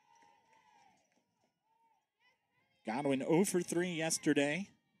 Godwin 0 for 3 yesterday.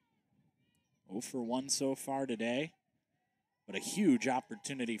 0 for 1 so far today. But a huge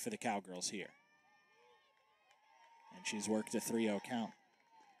opportunity for the Cowgirls here. And she's worked a 3-0 count.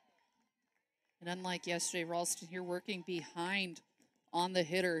 And unlike yesterday, Ralston here working behind on the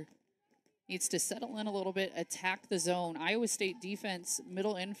hitter. Needs to settle in a little bit, attack the zone. Iowa State defense,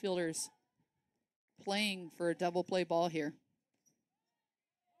 middle infielders playing for a double play ball here.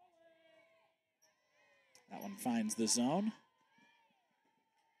 That one finds the zone.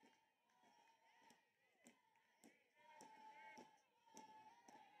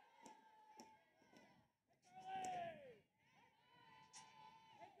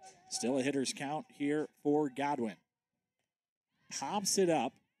 Still a hitter's count here for Godwin. Pops it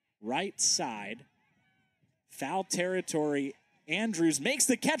up. Right side, foul territory. Andrews makes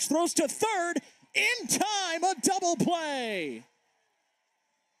the catch, throws to third. In time, a double play.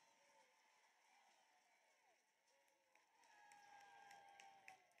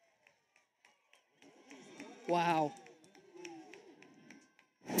 Wow.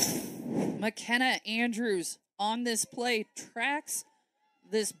 McKenna Andrews on this play tracks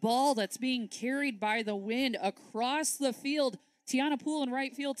this ball that's being carried by the wind across the field. Tiana Poole in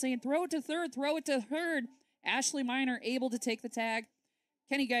right field saying, throw it to third, throw it to third. Ashley Miner able to take the tag.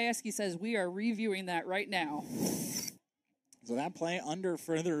 Kenny Gajewski says, we are reviewing that right now. So that play under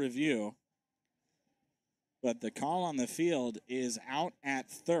further review. But the call on the field is out at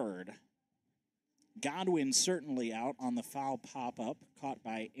third. Godwin certainly out on the foul pop-up, caught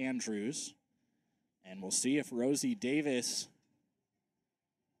by Andrews. And we'll see if Rosie Davis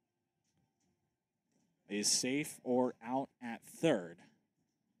is safe or out at third.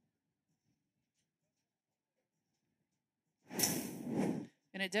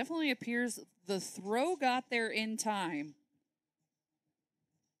 And it definitely appears the throw got there in time.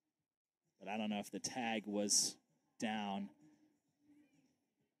 But I don't know if the tag was down.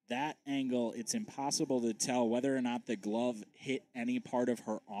 That angle, it's impossible to tell whether or not the glove hit any part of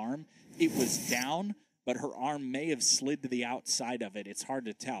her arm. It was down, but her arm may have slid to the outside of it. It's hard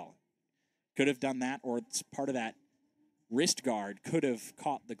to tell. Could have done that, or it's part of that wrist guard could have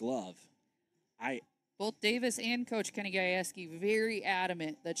caught the glove. Both Davis and Coach Kenny Gajewski very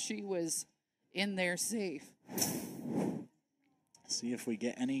adamant that she was in there safe. See if we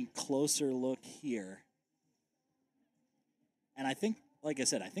get any closer look here. And I think, like I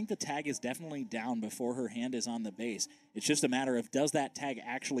said, I think the tag is definitely down before her hand is on the base. It's just a matter of, does that tag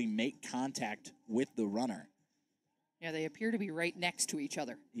actually make contact with the runner? Yeah, they appear to be right next to each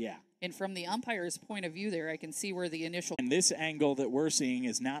other. Yeah. And from the umpire's point of view there, I can see where the initial... And this angle that we're seeing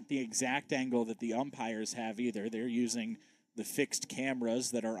is not the exact angle that the umpires have either. They're using the fixed cameras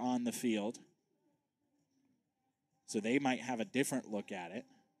that are on the field. So they might have a different look at it.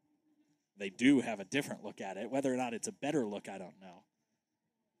 They do have a different look at it. Whether or not it's a better look, I don't know.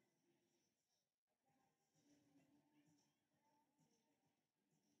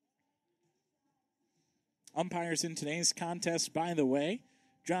 Umpires in today's contest, by the way,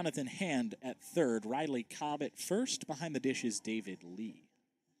 Jonathan Hand at third, Riley Cobb at first. Behind the dish is David Lee.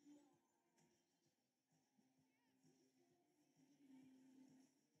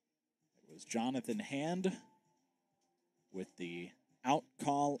 It was Jonathan Hand with the out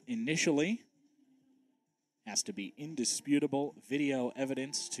call initially. Has to be indisputable video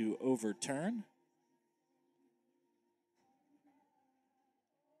evidence to overturn.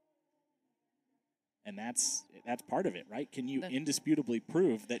 And that's part of it, right? Can you indisputably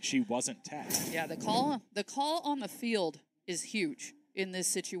prove that she wasn't tagged? Yeah, the call on the field is huge in this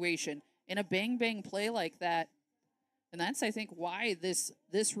situation. In a bang play like that, and that's I think why this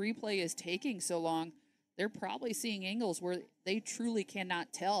replay is taking so long. They're probably seeing angles where they truly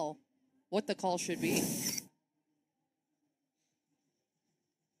cannot tell what the call should be.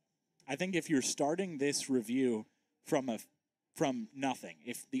 I think if you're starting this review from nothing,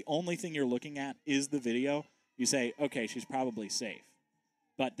 if the only thing you're looking at is the video, you say, okay, she's probably safe.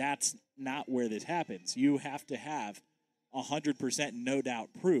 But that's not where this happens. You have to have 100% no doubt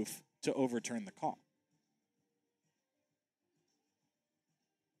proof to overturn the call.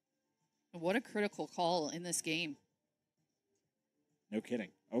 What a critical call in this game. No kidding.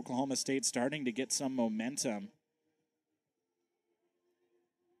 Oklahoma State starting to get some momentum.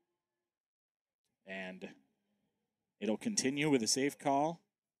 And it'll continue with a safe call.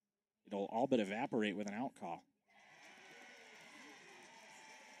 It'll all but evaporate with an out call.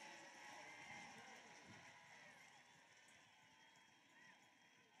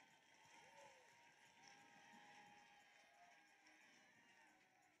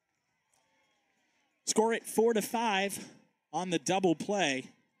 Score it 4-5 on the double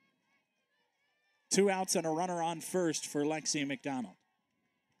play. 2 outs and a runner on first for Lexi McDonald.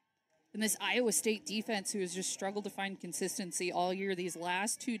 And this Iowa State defense, who has just struggled to find consistency all year, these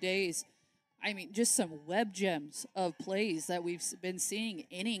last 2 days, I mean, just some web gems of plays that we've been seeing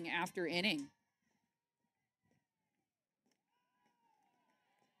inning after inning.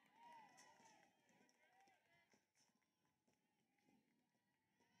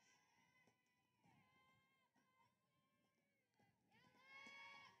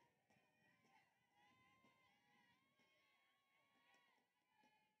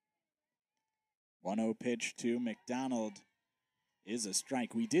 One-0 pitch to McDonald is a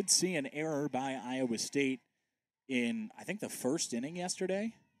strike. We did see an error by Iowa State in, I think, the first inning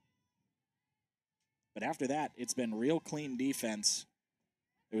yesterday. But after that, it's been real clean defense.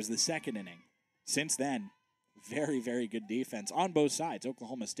 It was the second inning. Since then, very, very good defense on both sides.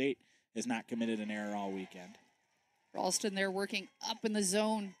 Oklahoma State has not committed an error all weekend. Ralston there working up in the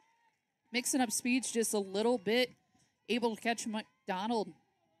zone, mixing up speeds just a little bit, able to catch McDonald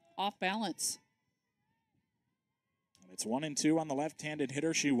off balance. It's 1-2 on the left-handed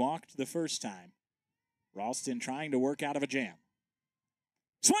hitter. She walked the first time. Ralston trying to work out of a jam.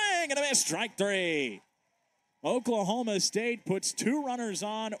 Swing and a miss, strike 3. Oklahoma State puts 2 runners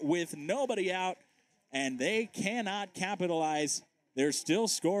on with nobody out, and they cannot capitalize. They're still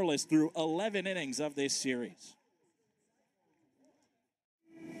scoreless through 11 innings of this series.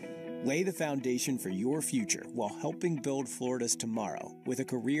 Lay the foundation for your future while helping build Florida's tomorrow with a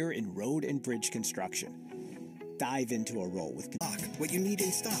career in road and bridge construction. Dive into a role with what you need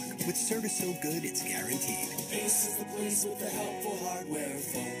in stock with service so good it's guaranteed. Ace is the place with the helpful hardware,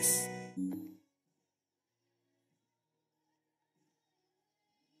 folks.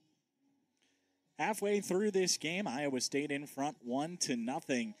 Halfway through this game, Iowa State in front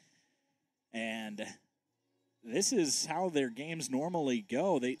 1-0. And this is how their games normally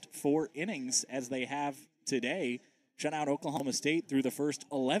go. 4 innings as they have today. Shut out Oklahoma State through the first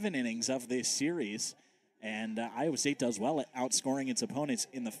 11 innings of this series. And Iowa State does well at outscoring its opponents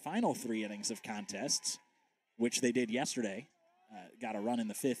in the final 3 innings of contests, which they did yesterday. Got a run in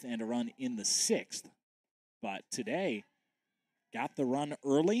the 5th and a run in the 6th. But today, got the run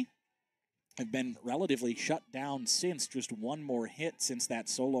early. Have been relatively shut down since. Just one more hit since that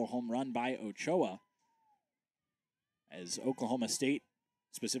solo home run by Ochoa. As Oklahoma State,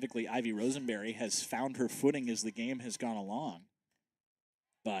 specifically Ivy Rosenberry, has found her footing as the game has gone along.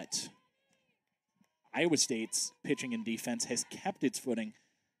 But Iowa State's pitching and defense has kept its footing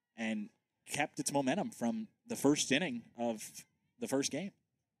and kept its momentum from the first inning of the first game.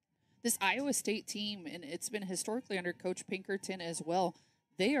 This Iowa State team, and it's been historically under Coach Pinkerton as well,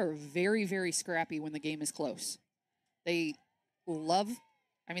 they are very, very scrappy when the game is close. They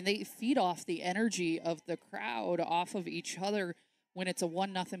they feed off the energy of the crowd off of each other when it's a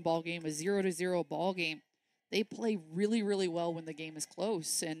 1-0 ball game, a 0-0 ball game. They play really, really well when the game is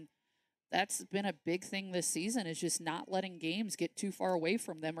close, and that's been a big thing this season, is just not letting games get too far away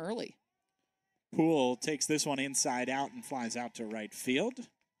from them early. Poole takes this one inside out and flies out to right field.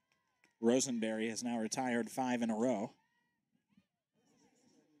 Rosenberry has now retired 5 in a row.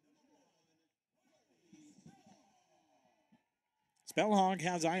 Spellhog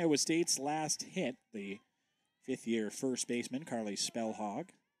has Iowa State's last hit, the fifth-year first baseman, Carly Spellhog.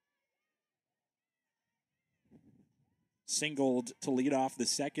 Singled to lead off the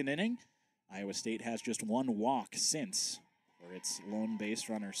second inning. Iowa State has just one walk since, for its lone base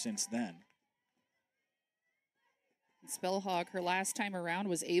runner since then. Spellhog, her last time around,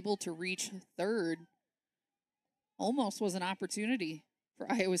 was able to reach third. Almost was an opportunity for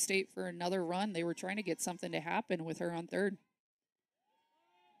Iowa State for another run. They were trying to get something to happen with her on third.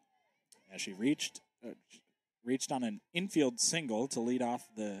 As she reached on an infield single to lead off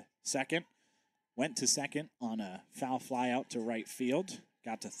the second. Went to second on a foul fly out to right field.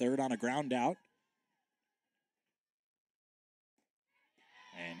 Got to third on a ground out.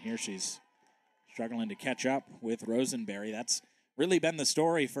 And here she's struggling to catch up with Rosenberry. That's really been the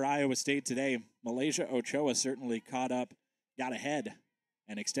story for Iowa State today. Malaysia Ochoa certainly caught up, got ahead,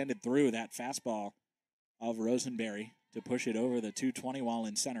 and extended through that fastball of Rosenberry to push it over the 220 wall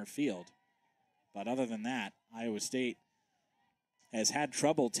in center field. But other than that, Iowa State has had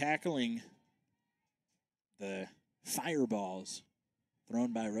trouble tackling the fireballs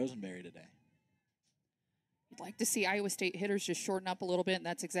thrown by Rosenberry today. You'd like to see Iowa State hitters just shorten up a little bit, and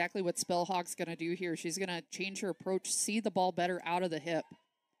that's exactly what Spellhog's going to do here. She's going to change her approach, see the ball better out of the hip.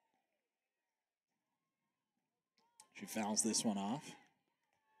 She fouls this one off.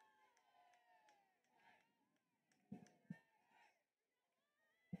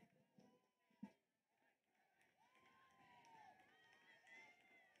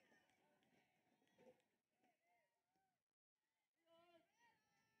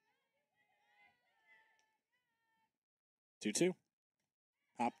 Two-two.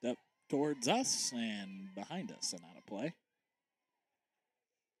 Popped up towards us and behind us and out of play.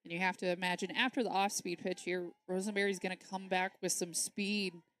 And you have to imagine after the off-speed pitch here, Rosenberry's going to come back with some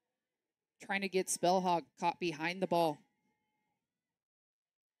speed, trying to get Spellhog caught behind the ball.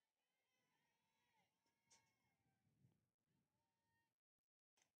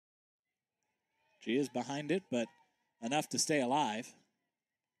 She is behind it, but enough to stay alive.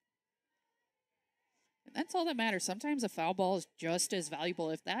 And that's all that matters. Sometimes a foul ball is just as valuable.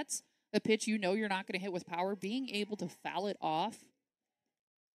 If that's a pitch you know you're not going to hit with power, being able to foul it off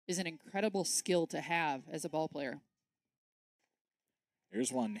is an incredible skill to have as a ball player.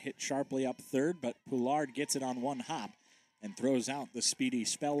 Here's one hit sharply up third, but Poulard gets it on one hop and throws out the speedy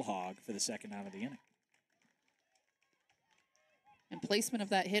Spellhog for the second out of the inning. And placement of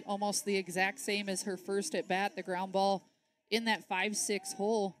that hit almost the exact same as her first at bat, the ground ball in that 5-6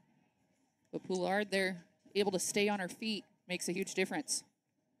 hole. But Poulard there, able to stay on her feet, makes a huge difference.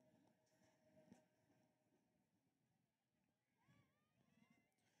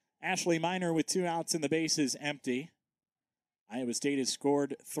 Ashley Miner with 2 outs and the bases empty. Iowa State has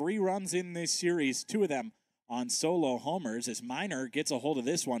scored 3 runs in this series, 2 of them on solo homers, as Miner gets a hold of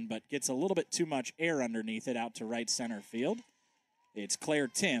this one, but gets a little bit too much air underneath it out to right center field. It's Claire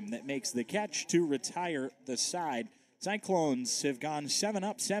Tim that makes the catch to retire the side. Cyclones have gone 7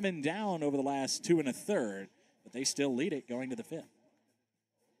 up, 7 down over the last 2 1/3, but they still lead it going to the 5th.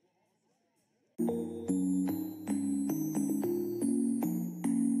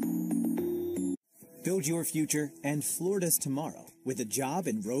 Build your future and Florida's tomorrow with a job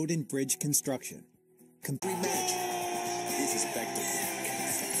in road and bridge construction. This is back to back.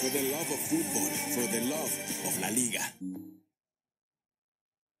 For the love of football, for the love of La Liga.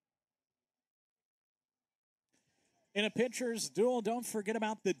 In a pitcher's duel, don't forget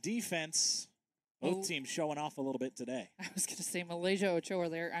about the defense. Both teams showing off a little bit today. I was going to say Malaysia Ochoa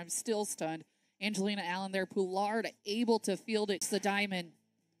there. I'm still stunned. Angelina Allen there. Poulard able to field it to the diamond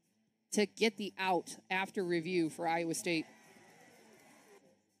to get the out after review for Iowa State.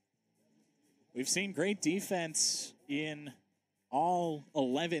 We've seen great defense in all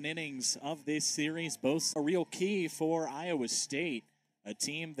 11 innings of this series. Both a real key for Iowa State, a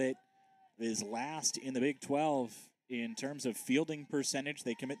team that is last in the Big 12 in terms of fielding percentage.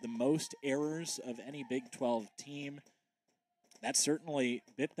 They commit the most errors of any Big 12 team. That certainly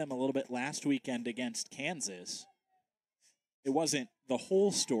bit them a little bit last weekend against Kansas. It wasn't the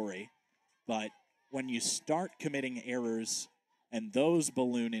whole story, but when you start committing errors and those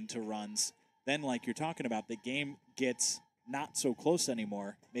balloon into runs, then like you're talking about, the game gets not so close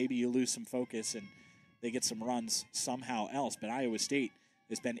anymore. Maybe you lose some focus and they get some runs somehow else. But Iowa State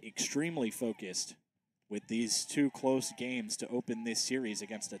has been extremely focused with these 2 close games to open this series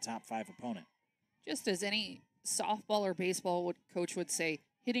against a top 5 opponent. Just as any softball or baseball coach would say,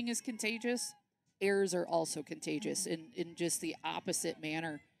 hitting is contagious. errors are also contagious in just the opposite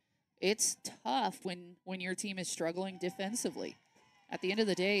manner. It's tough when your team is struggling defensively. At the end of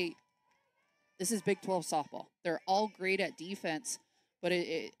the day, this is Big 12 softball. They're all great at defense, but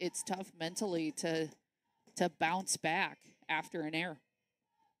it's tough mentally to bounce back after an error.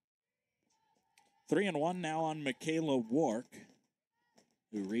 3-1 now on Michaela Wark,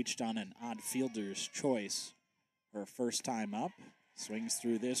 who reached on an odd fielder's choice her first time up. Swings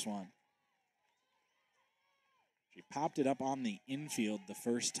through this one. She popped it up on the infield the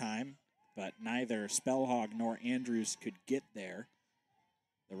first time, but neither Spellhog nor Andrews could get there.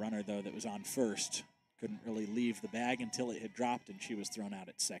 The runner, though, that was on first couldn't really leave the bag until it had dropped, and she was thrown out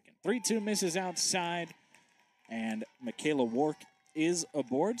at second. 3-2 misses outside, and Michaela Wark is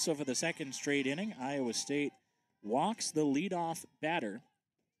aboard. So for the second straight inning, Iowa State walks the leadoff batter.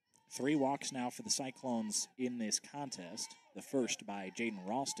 3 walks now for the Cyclones in this contest. The first by Jaden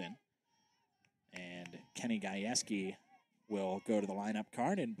Ralston. And Kenny Gajewski will go to the lineup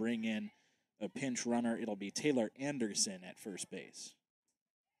card and bring in a pinch runner. It'll be Taylor Anderson at first base.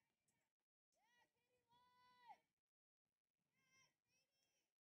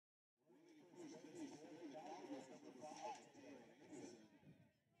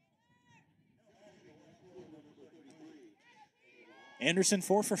 Anderson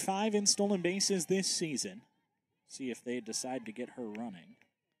 4 for 5 in stolen bases this season. See if they decide to get her running.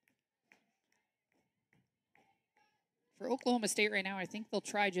 For Oklahoma State right now, I think they'll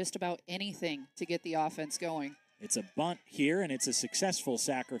try just about anything to get the offense going. It's a bunt here, and it's a successful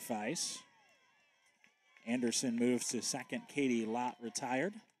sacrifice. Anderson moves to second. Katie Lott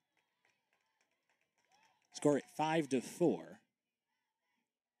retired. Score at 5-4.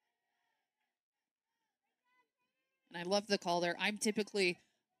 And I love the call there. I'm typically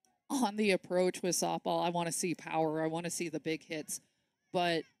on the approach with softball. I want to see power. I want to see the big hits.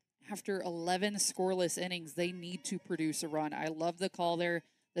 But after 11 scoreless innings, they need to produce a run. I love the call there.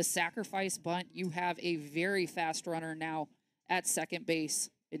 The sacrifice bunt. You have a very fast runner now at second base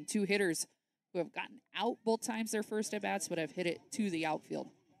and 2 hitters who have gotten out both times their first at-bats, but have hit it to the outfield.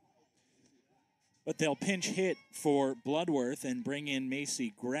 But they'll pinch hit for Bloodworth and bring in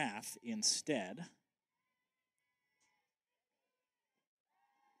Macy Graff instead.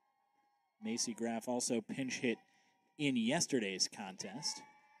 Macy Graff also pinch hit in yesterday's contest.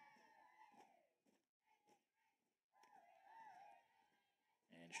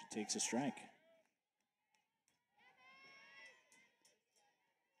 And she takes a strike.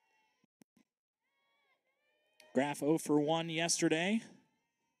 Graff 0 for 1 yesterday.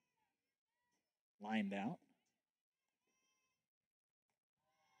 Lined out.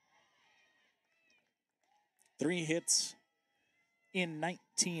 Three hits in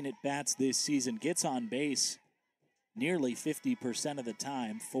 19 at-bats this season. Gets on base nearly 50% of the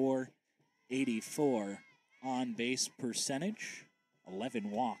time. .484 on-base percentage.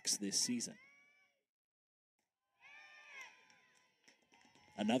 11 walks this season.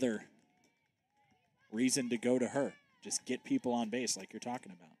 Another reason to go to her. Just get people on base like you're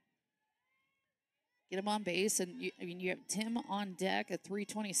talking about. Get him on base, and you have Tim on deck, a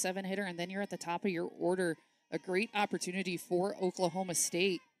 .327 hitter, and then you're at the top of your order. A great opportunity for Oklahoma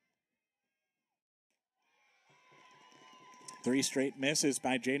State. 3 straight misses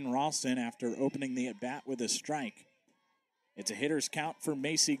by Jaden Ralston after opening the at-bat with a strike. It's a hitter's count for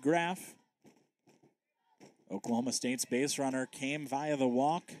Macy Graff. Oklahoma State's base runner came via the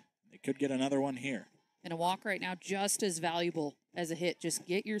walk. They could get another one here. And a walk right now just as valuable as a hit. Just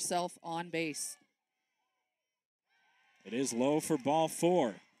get yourself on base. It is low for ball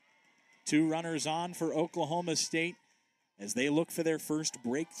 4. 2 runners on for Oklahoma State as they look for their first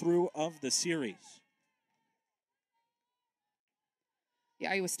breakthrough of the series. The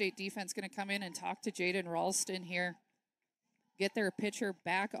Iowa State defense going to come in and talk to Jaden Ralston here. Get their pitcher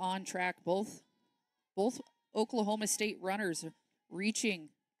back on track. Both Oklahoma State runners reaching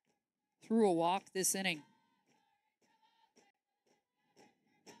through a walk this inning.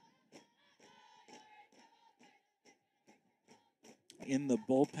 In the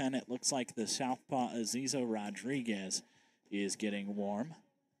bullpen, it looks like the southpaw Aziza Rodriguez is getting warm.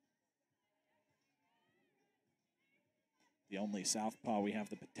 The only southpaw we have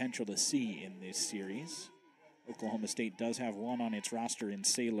the potential to see in this series. Oklahoma State does have one on its roster in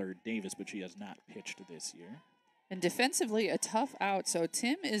Saylor Davis, but she has not pitched this year. And defensively, a tough out. So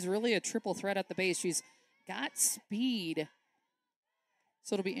Tim is really a triple threat at the base. She's got speed.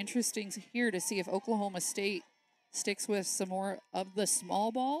 So it'll be interesting here to see if Oklahoma State sticks with some more of the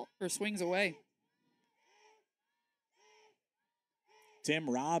small ball or swings away. Tim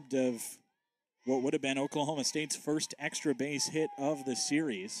robbed of what would have been Oklahoma State's first extra base hit of the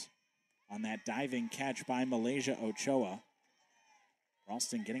series on that diving catch by Malaysia Ochoa.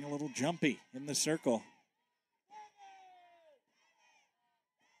 Ralston getting a little jumpy in the circle.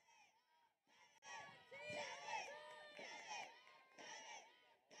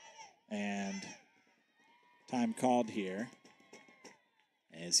 And time called here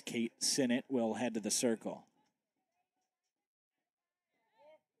as Kate Sinnott will head to the circle.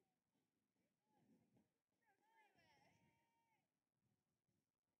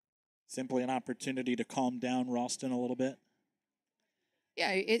 Simply an opportunity to calm down Ralston a little bit.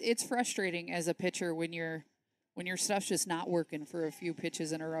 Yeah, it's frustrating as a pitcher when your stuff's just not working for a few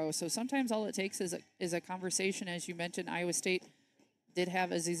pitches in a row. So sometimes all it takes is a conversation. As you mentioned, Iowa State did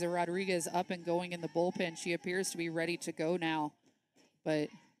have Aziza Rodriguez up and going in the bullpen. She appears to be ready to go now. But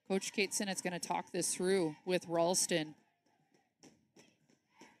Coach Kate Sinnott's going to talk this through with Ralston.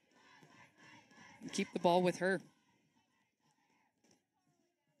 And keep the ball with her.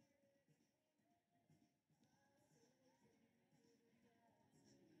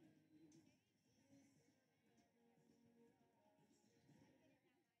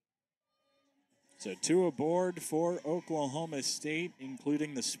 So 2 aboard for Oklahoma State,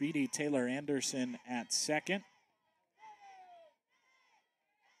 including the speedy Taylor Anderson at second.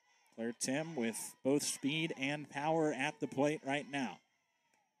 Claire Tim with both speed and power at the plate right now.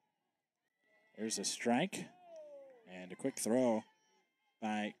 There's a strike and a quick throw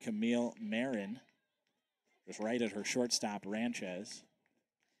by Camille Marin, just right at her shortstop, Ranchez.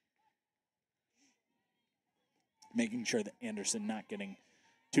 Making sure that Anderson not getting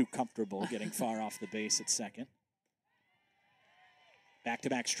too comfortable getting far off the base at second.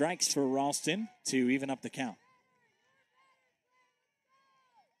 Back-to-back strikes for Ralston to even up the count.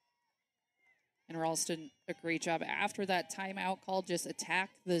 And Ralston, a great job after that timeout call, just attack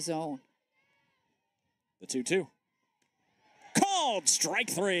the zone. The 2-2. Called strike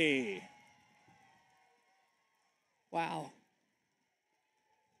 3. Wow.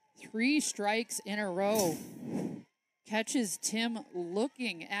 3 strikes in a row. Catches Tim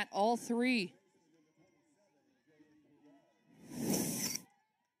looking at all 3.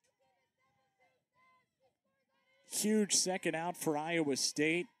 Huge second out for Iowa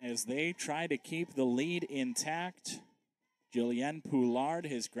State as they try to keep the lead intact. Jillian Poulard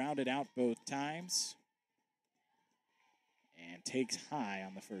has grounded out both times and takes high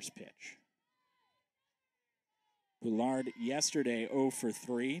on the first pitch. Poulard yesterday 0 for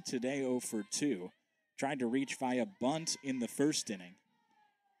 3, today 0 for 2. Tried to reach via bunt in the first inning.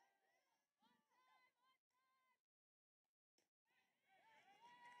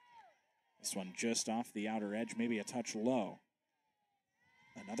 This one just off the outer edge, maybe a touch low.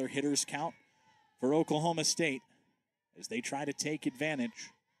 Another hitter's count for Oklahoma State as they try to take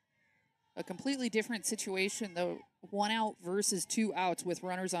advantage. A completely different situation, though. 1 out versus 2 outs with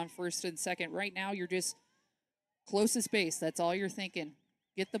runners on first and second. Right now, you're just closest base. That's all you're thinking.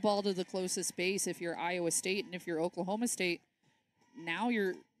 Get the ball to the closest base if you're Iowa State, and if you're Oklahoma State, now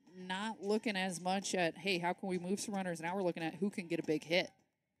you're not looking as much at, hey, how can we move some runners? Now we're looking at who can get a big hit.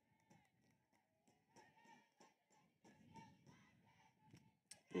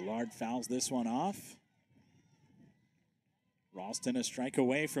 Poulard fouls this one off. Ralston a strike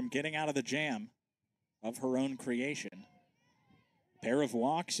away from getting out of the jam of her own creation. Pair of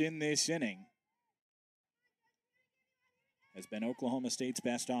walks in this inning has been Oklahoma State's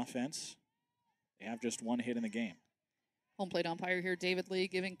best offense. They have just 1 hit in the game. Home plate umpire here, David Lee,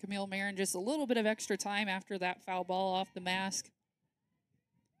 giving Camille Marin just a little bit of extra time after that foul ball off the mask.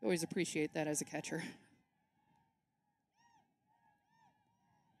 Always appreciate that as a catcher.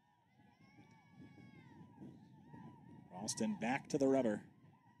 Ralston back to the rubber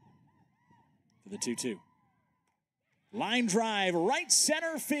for the 2-2. Line drive, right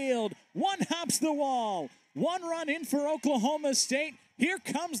center field. 1 hops the wall. 1 run in for Oklahoma State. Here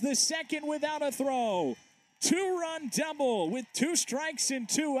comes the second without a throw. 2-run double with 2 strikes and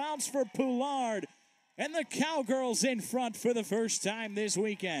 2 outs for Poulard. And the Cowgirls in front for the first time this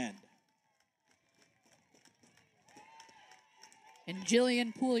weekend. And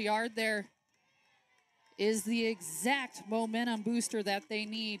Jillian Poulard there is the exact momentum booster that they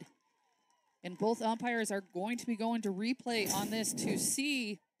need. And both umpires are going to be going to replay on this to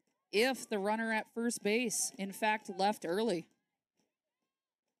see if the runner at first base, in fact, left early.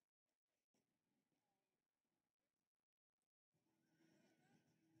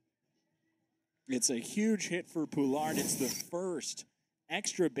 It's a huge hit for Poulard. It's the first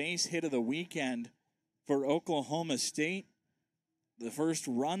extra base hit of the weekend for Oklahoma State. The first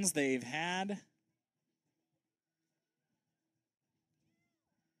runs they've had.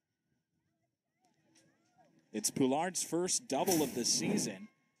 It's Poulard's first double of the season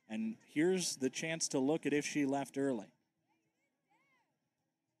And here's the chance to look at if she left early.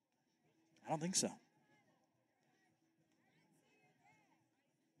 I don't think so.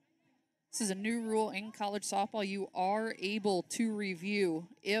 This is a new rule in college softball. You are able to review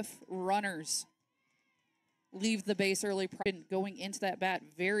if runners leave the base early. Going into that bat,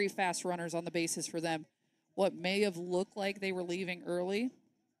 very fast runners on the bases for them. What may have looked like they were leaving early,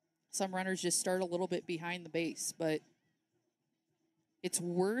 some runners just start a little bit behind the base, but it's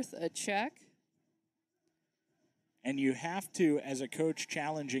worth a check. And you have to, as a coach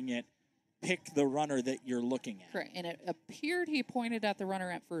challenging it, pick the runner that you're looking at. Correct. And it appeared he pointed at the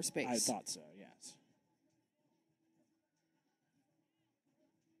runner at first base. I thought so, yes.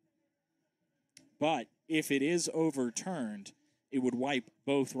 But if it is overturned, it would wipe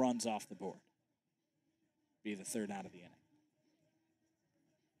both runs off the board. Be the third out of the inning.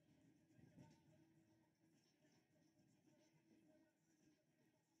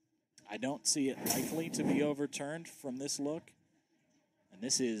 I don't see it likely to be overturned from this look. And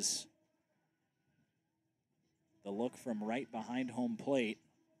this is the look from right behind home plate,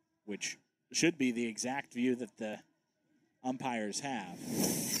 which should be the exact view that the umpires have.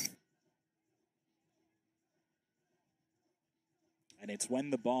 And it's when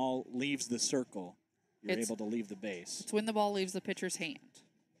the ball leaves the circle, you're able to leave the base. It's when the ball leaves the pitcher's hand.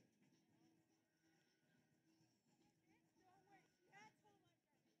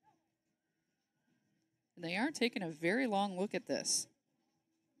 And they are taking a very long look at this.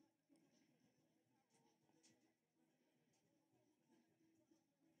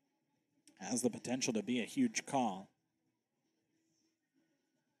 Has the potential to be a huge call.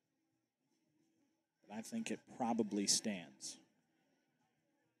 But I think it probably stands.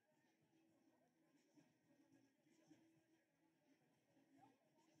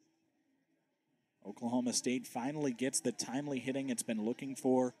 Oklahoma State finally gets the timely hitting it's been looking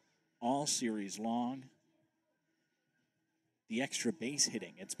for all series long. The extra base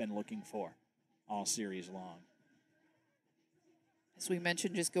hitting it's been looking for all series long. As we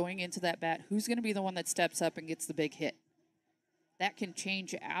mentioned, just going into that bat, who's going to be the one that steps up and gets the big hit? That can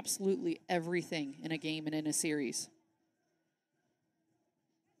change absolutely everything in a game and in a series.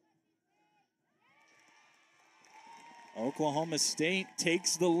 Oklahoma State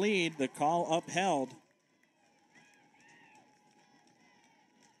takes the lead, the call upheld.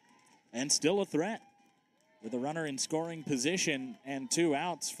 And still a threat with a runner in scoring position and 2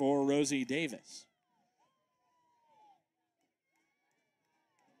 outs for Rosie Davis.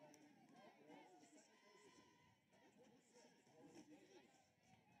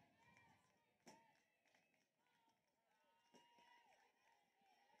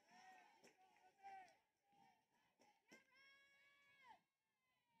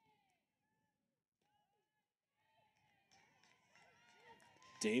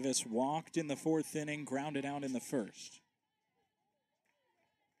 Davis walked in the 4th inning, grounded out in the 1st.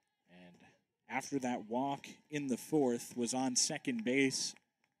 And after that walk in the 4th, was on second base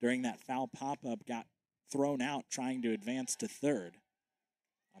during that foul pop-up, got thrown out trying to advance to 3rd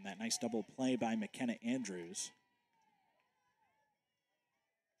on that nice double play by McKenna Andrews.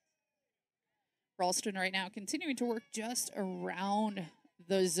 Ralston right now continuing to work just around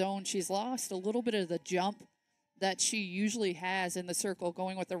the zone. She's lost a little bit of the jump that she usually has in the circle,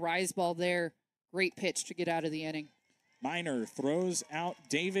 going with the rise ball there. Great pitch to get out of the inning. Minor throws out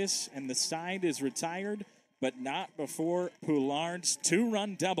Davis, and the side is retired, but not before Poulard's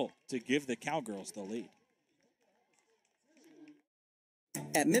 2-run double to give the Cowgirls the lead.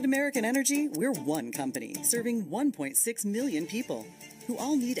 At MidAmerican Energy, we're one company serving 1.6 million people who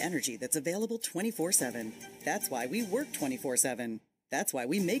all need energy that's available 24/7. That's why we work 24/7. That's why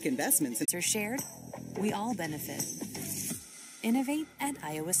we make investments. Are shared, we all benefit. Innovate at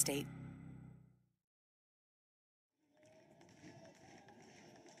Iowa State.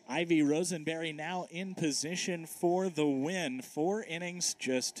 Ivy Rosenberry now in position for the win. 4 innings,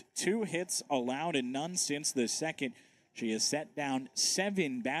 just 2 hits allowed and none since the second. She has set down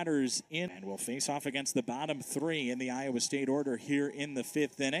 7 batters in and will face off against the bottom 3 in the Iowa State order here in the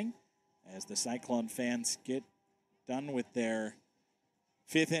 5th inning as the Cyclone fans get done with their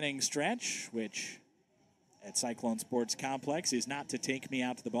 5th inning stretch, which at Cyclone Sports Complex is not to Take Me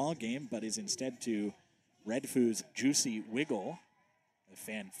Out to the Ball Game, but is instead to Red Foo's Juicy Wiggle, a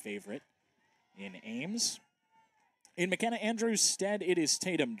fan favorite in Ames. In McKenna Andrews' stead, it is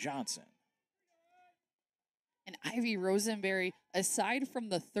Tatum Johnson. And Ivy Rosenberry, aside from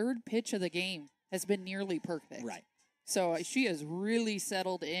the 3rd pitch of the game, has been nearly perfect. Right. So she has really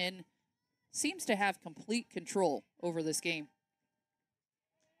settled in, seems to have complete control over this game.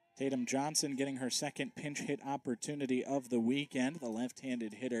 Tatum Johnson getting her second pinch hit opportunity of the weekend. The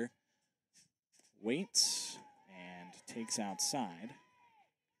left-handed hitter waits and takes outside.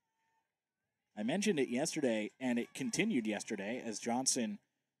 I mentioned it yesterday, and it continued yesterday as Johnson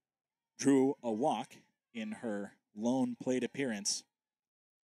drew a walk in her lone plate appearance.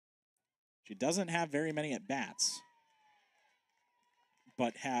 She doesn't have very many at-bats,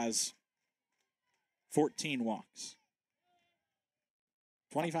 but has 14 walks.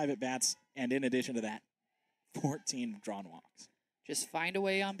 25 at-bats, and in addition to that, 14 drawn walks. Just find a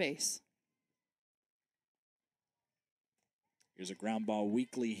way on base. Here's a ground ball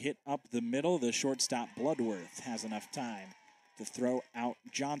weakly hit up the middle. The shortstop Bloodworth has enough time to throw out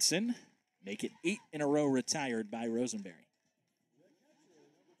Johnson. Make it 8 in a row retired by Rosenberry.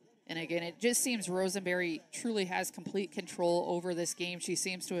 And again, it just seems Rosenberry truly has complete control over this game. She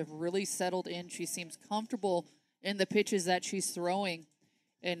seems to have really settled in. She seems comfortable in the pitches that she's throwing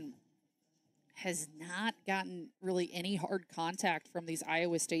and has not gotten really any hard contact from these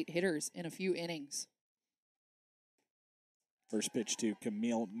Iowa State hitters in a few innings. First pitch to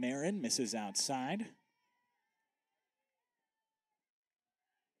Camille Marin, misses outside.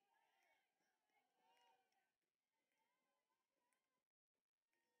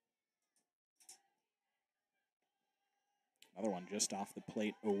 Another one just off the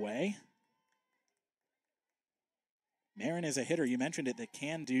plate away. Marin is a hitter, you mentioned it, that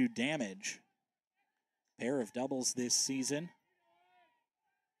can do damage. Pair of doubles this season.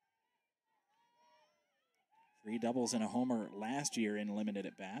 3 doubles and a homer last year in limited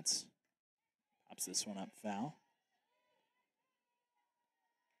at-bats. Pops this one up foul.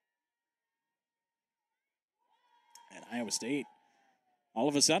 And Iowa State, all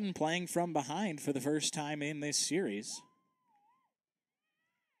of a sudden, playing from behind for the first time in this series.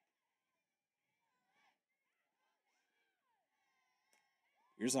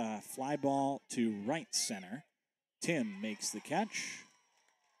 Here's a fly ball to right center. Tim makes the catch.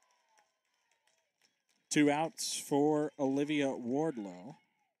 2 outs for Olivia Wardlow.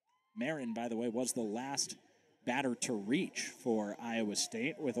 Marin, by the way, was the last batter to reach for Iowa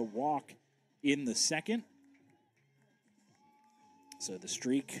State with a walk in the second. So the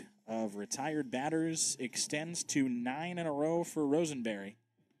streak of retired batters extends to 9 in a row for Rosenberry.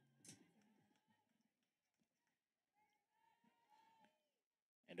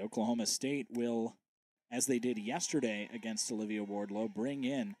 And Oklahoma State will, as they did yesterday against Olivia Wardlow, bring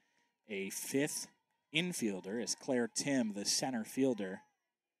in a 5th infielder as Claire Tim, the center fielder,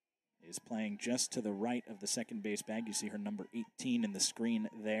 is playing just to the right of the second base bag. You see her number 18 in the screen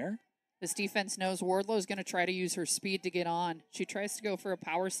there. This defense knows Wardlow is going to try to use her speed to get on. She tries to go for a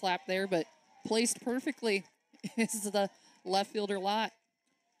power slap there, but placed perfectly is the left fielder lot.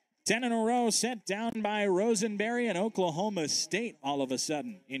 10 in a row set down by Rosenberry, and Oklahoma State all of a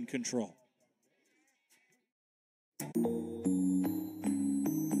sudden in control.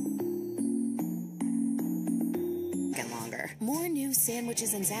 Longer. More new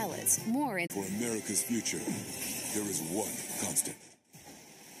sandwiches and salads. More in. For America's future, there is one constant.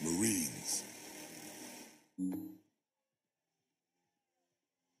 Marines. A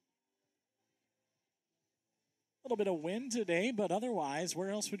little bit of wind today, but otherwise, where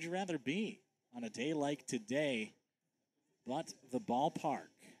else would you rather be on a day like today but the ballpark?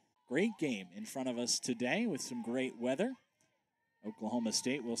 Great game in front of us today with some great weather. Oklahoma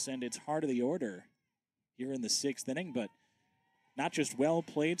State will send its heart of the order here in the 6th inning, but not just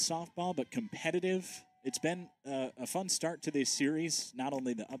well-played softball, but competitive. It's been a fun start to this series, not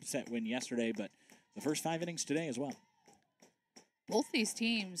only the upset win yesterday, but the first 5 innings today as well. Both these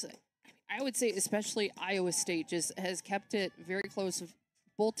teams, I would say especially Iowa State, just has kept it very close.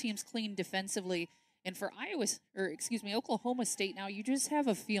 Both teams clean defensively. And for Oklahoma State now, you just have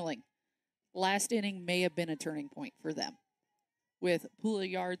a feeling last inning may have been a turning point for them. With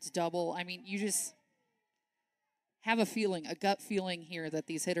Pouliard's double, I mean, you just have a feeling, a gut feeling here that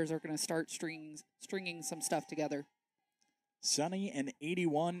these hitters are going to start stringing some stuff together. Sunny and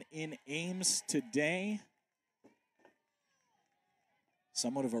 81 in Ames today.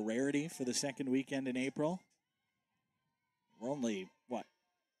 Somewhat of a rarity for the second weekend in April. We're only,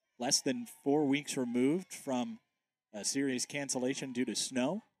 less than 4 weeks removed from a series cancellation due to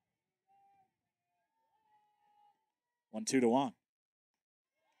snow. 1-2 to Wong.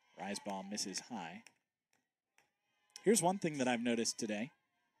 Rise ball misses high. Here's one thing that I've noticed today.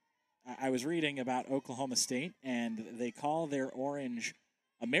 I was reading about Oklahoma State, and they call their orange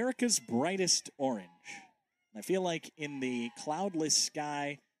America's brightest orange. I feel like in the cloudless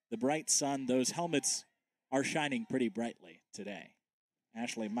sky, the bright sun, those helmets are shining pretty brightly today.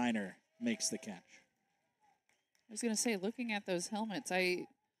 Ashley Miner makes the catch. I was going to say, looking at those helmets, I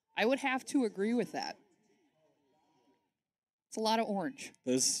I would have to agree with that. It's a lot of orange.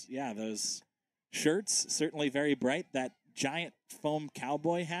 Those shirts, certainly very bright. That giant foam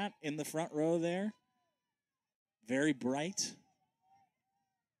cowboy hat in the front row there, very bright.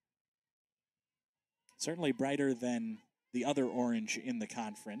 Certainly brighter than the other orange in the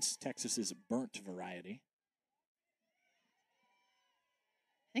conference, Texas's burnt variety.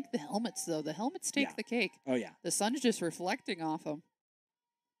 I think the helmets, though, the helmets take the cake. Oh, yeah. The sun's just reflecting off them.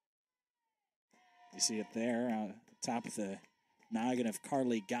 You see it there, top of the noggin of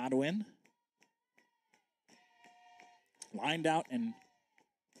Carly Godwin. Lined out and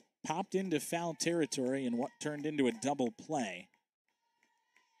popped into foul territory in what turned into a double play.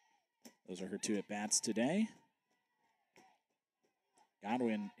 Those are her 2 at-bats today.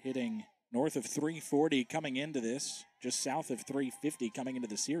 Godwin hitting north of 340 coming into this, just south of 350 coming into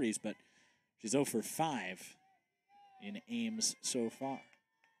the series, but she's 0 for 5 in Ames so far.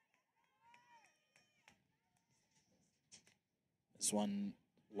 This one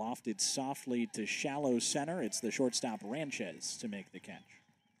lofted softly to shallow center. It's the shortstop Ranchez to make the catch.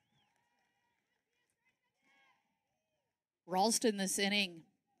 Ralston this inning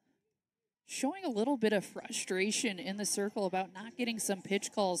showing a little bit of frustration in the circle about not getting some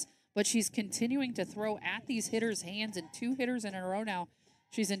pitch calls, but she's continuing to throw at these hitters' hands, and 2 hitters in a row now.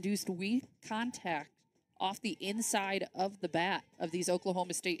 She's induced weak contact off the inside of the bat of these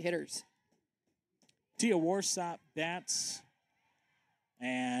Oklahoma State hitters. Tia Warsop bats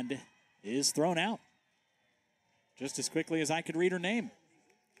and is thrown out just as quickly as I could read her name.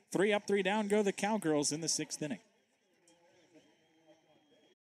 3 up, 3 down go the Cowgirls in the 6th inning.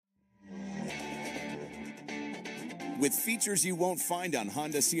 With features you won't find on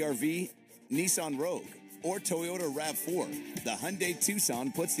Honda CR-V, Nissan Rogue, or Toyota RAV4, the Hyundai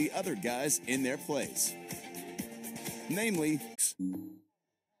Tucson puts the other guys in their place. Namely,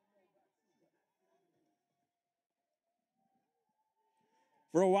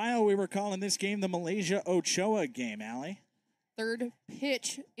 for a while, we were calling this game the Malaysia Ochoa game, Allie. Third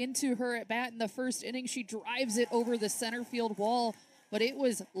pitch into her at bat in the first inning. She drives it over the center field wall, but it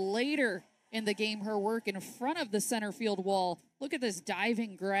was later in the game her work in front of the center field wall. Look at this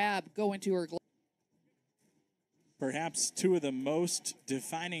diving grab go into her glove. Perhaps 2 of the most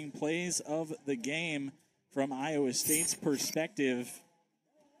defining plays of the game from Iowa State's perspective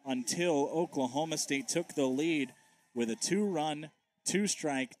until Oklahoma State took the lead with a 2-run,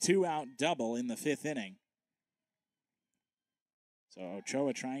 2-strike, 2-out double in the 5th inning. So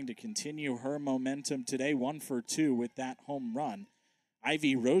Ochoa trying to continue her momentum today, 1 for 2 with that home run.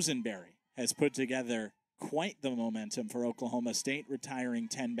 Ivy Rosenberry has put together quite the momentum for Oklahoma State, retiring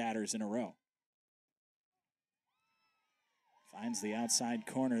 10 batters in a row. Finds the outside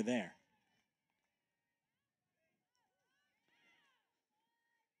corner there.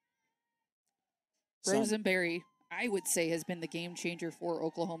 Rosenberry, I would say, has been the game changer for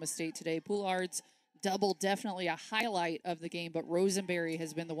Oklahoma State today. Poulard's double definitely a highlight of the game, but Rosenberry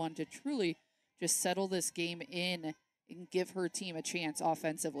has been the one to truly just settle this game in and give her team a chance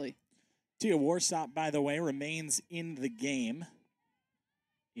offensively. Tia Warsop, by the way, remains in the game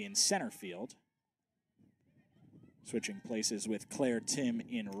in center field. Switching places with Claire Tim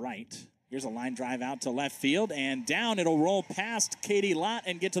in right. Here's a line drive out to left field and down. It'll roll past Katie Lott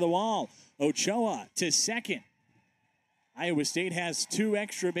and get to the wall. Ochoa to second. Iowa State has 2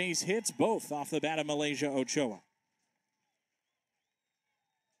 extra base hits, both off the bat of Malaysia Ochoa.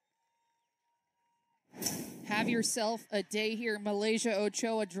 Have yourself a day here. Malaysia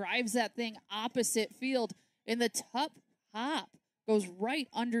Ochoa drives that thing opposite field in the top hop. Goes right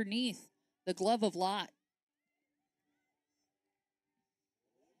underneath the glove of Lott.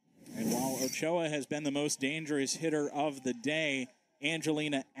 And while Ochoa has been the most dangerous hitter of the day,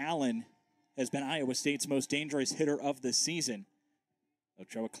 Angelina Allen has been Iowa State's most dangerous hitter of the season.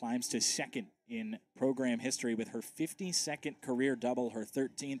 Ochoa climbs to second in program history with her 52nd career double, her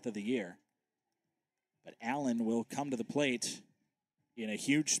 13th of the year. But Allen will come to the plate in a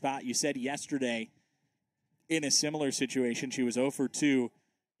huge spot. You said yesterday in a similar situation, she was 0 for 2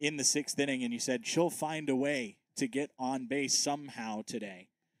 in the 6th inning, and you said she'll find a way to get on base somehow today.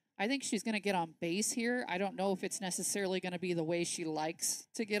 I think she's going to get on base here. I don't know if it's necessarily going to be the way she likes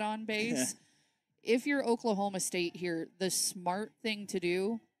to get on base. If you're Oklahoma State here, the smart thing to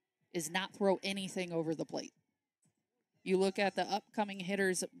do is not throw anything over the plate. You look at the upcoming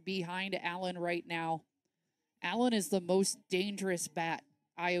hitters behind Allen right now. Allen is the most dangerous bat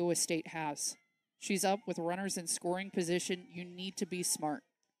Iowa State has. She's up with runners in scoring position. You need to be smart.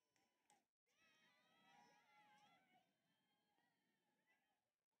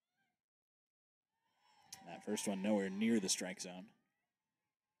 That first one nowhere near the strike zone.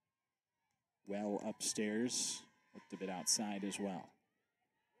 well upstairs. Looked a bit outside as well.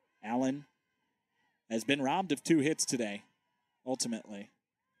 Allen has been robbed of 2 hits today, ultimately.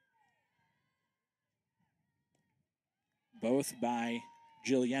 Both by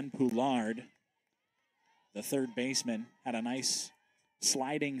Jillian Poulard. The third baseman had a nice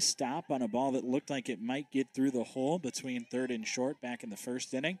sliding stop on a ball that looked like it might get through the hole between third and short back in the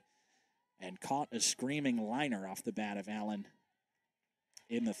first inning, and caught a screaming liner off the bat of Allen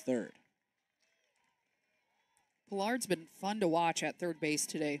in the third. Poulard's been fun to watch at third base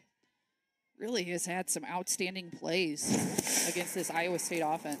today. Really has had some outstanding plays against this Iowa State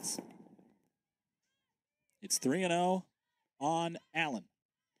offense. It's 3-0 on Allen.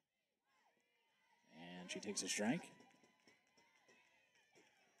 And she takes a strike.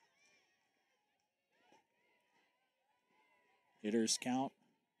 Hitters count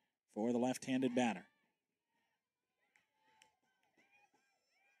for the left-handed batter.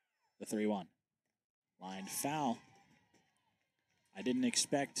 The 3-1. Line foul. I didn't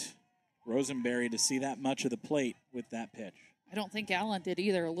expect Rosenberry to see that much of the plate with that pitch. I don't think Allen did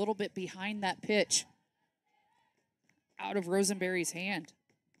either. A little bit behind that pitch. Out of Rosenberry's hand.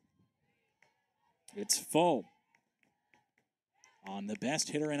 It's full on the best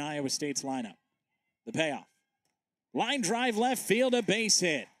hitter in Iowa State's lineup. The payoff. Line drive left field, a base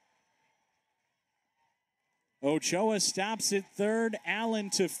hit. Ochoa stops at third, Allen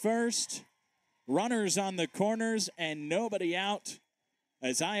to first. Runners on the corners and nobody out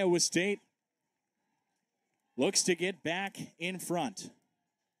as Iowa State looks to get back in front.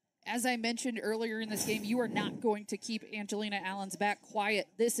 As I mentioned earlier in this game, you are not going to keep Angelina Allen's back quiet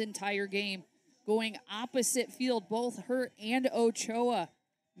this entire game. Going opposite field, both her and Ochoa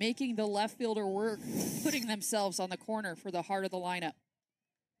making the left fielder work, putting themselves on the corner for the heart of the lineup.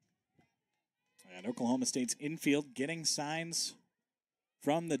 And Oklahoma State's infield getting signs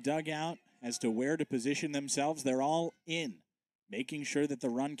from the dugout as to where to position themselves. They're all in, making sure that the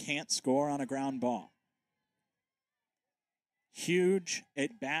run can't score on a ground ball. Huge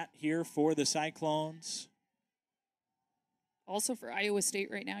at bat here for the Cyclones. Also for Iowa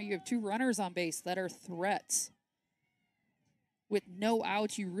State right now, you have 2 runners on base that are threats. With no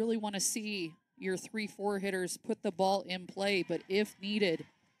outs, you really want to see your 3-4 hitters put the ball in play, but if needed,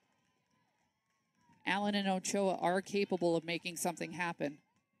 Allen and Ochoa are capable of making something happen.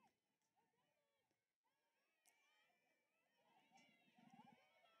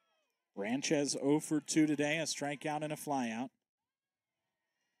 Ranchez 0 for 2 today, a strikeout and a flyout.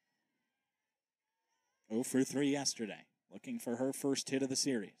 0 for 3 yesterday, looking for her first hit of the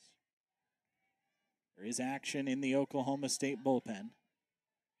series. There is action in the Oklahoma State bullpen.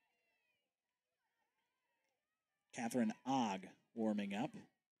 Catherine Ogg warming up.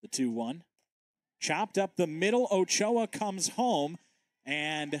 The 2-1. Chopped up the middle. Ochoa comes home,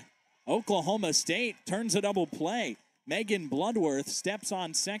 and Oklahoma State turns a double play. Megan Bloodworth steps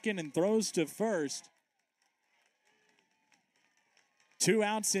on second and throws to first. 2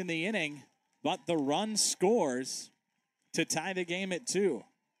 outs in the inning, but the run scores to tie the game at 2.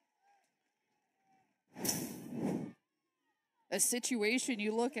 A situation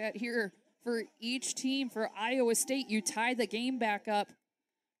you look at here for each team. For Iowa State, you tie the game back up.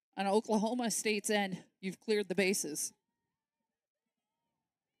 On Oklahoma State's end, you've cleared the bases.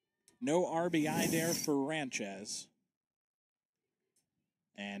 No RBI there for Ranchez.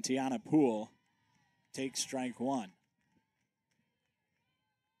 And Tiana Poole takes strike 1.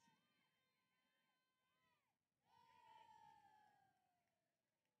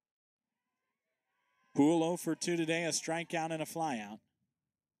 Poole 0 for 2 today, a strikeout and a flyout.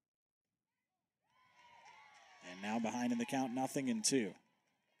 And now behind in the count, 0-2.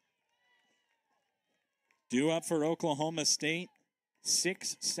 Due up for Oklahoma State,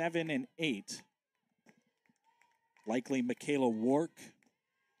 6, 7, and 8. Likely Michaela Wark,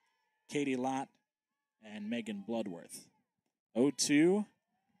 Katie Lott, and Megan Bloodworth. 0-2,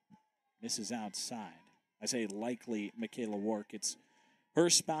 misses outside. I say likely Michaela Wark. It's her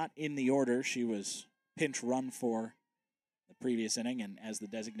spot in the order. She was pinch run for the previous inning, and as the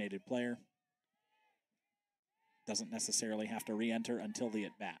designated player, doesn't necessarily have to re-enter until the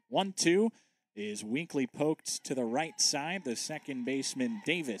at-bat. 1-2. Is weakly poked to the right side. The second baseman,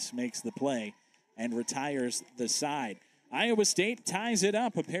 Davis, makes the play and retires the side. Iowa State ties it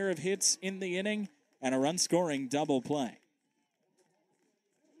up. A pair of hits in the inning and a run-scoring double play.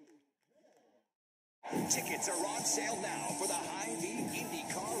 Tickets are on sale now for the Hy-Vee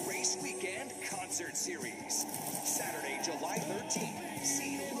IndyCar Race Weekend Concert Series. Saturday, July 13th.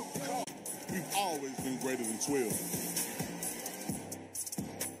 See Luke Combs. We've always been greater than 12.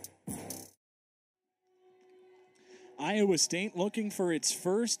 Iowa State looking for its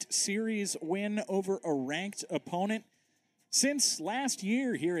first series win over a ranked opponent. Since last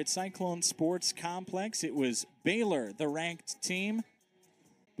year here at Cyclone Sports Complex, it was Baylor, the ranked team,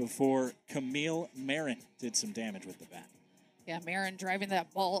 before Camille Marin did some damage with the bat. Yeah, Marin driving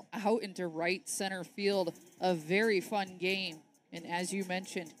that ball out into right center field. A very fun game. And as you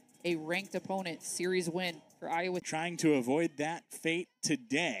mentioned, a ranked opponent series win for Iowa. Trying to avoid that fate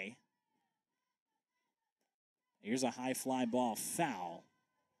today. Here's a high fly ball foul,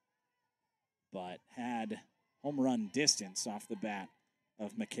 but had home run distance off the bat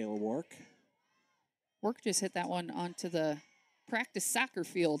of Michaela Wark. Wark just hit that one onto the practice soccer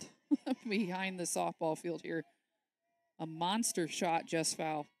field behind the softball field here. A monster shot, just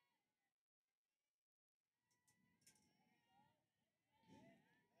foul.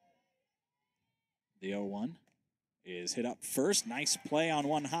 The 0-1 is hit up first. Nice play on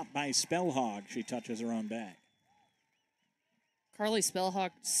one hop by Spellhog. She touches her own bag. Carly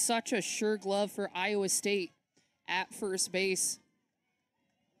Spellhog, such a sure glove for Iowa State at first base.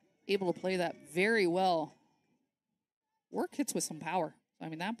 Able to play that very well. Wark hits with some power. I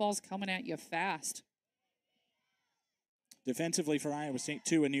mean, that ball's coming at you fast. Defensively for Iowa State,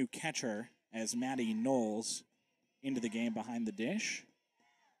 too, a new catcher as Maddie Knowles into the game behind the dish.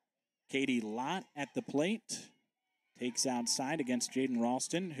 Katie Lott at the plate. Takes outside against Jaden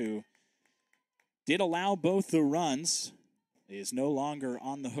Ralston, who did allow both the runs. Is no longer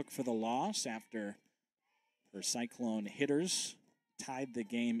on the hook for the loss after her Cyclone hitters tied the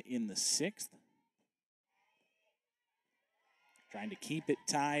game in the 6th. Trying to keep it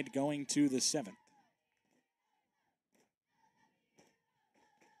tied going to the 7th.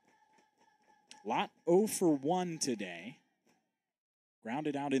 Lott 0 for 1 today.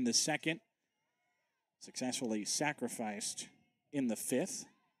 Grounded out in the 2nd. Successfully sacrificed in the 5th.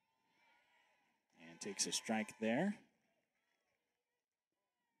 And takes a strike there.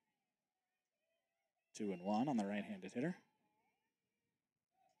 2-1 on the right-handed hitter.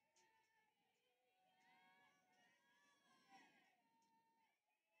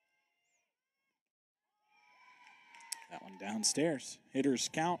 That one downstairs. Hitters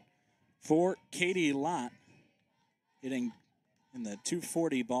count for Katie Lott, hitting in the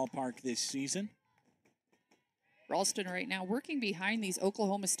 240 ballpark this season. Ralston right now working behind these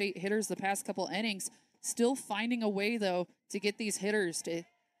Oklahoma State hitters the past couple innings, still finding a way, though, to get these hitters to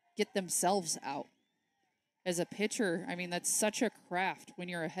get themselves out. As a pitcher, I mean, that's such a craft when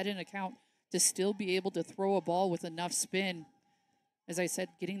you're ahead in a count to still be able to throw a ball with enough spin. As I said,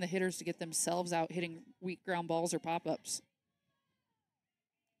 getting the hitters to get themselves out, hitting weak ground balls or pop-ups.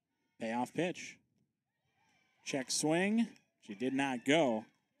 Payoff pitch. Check swing. She did not go.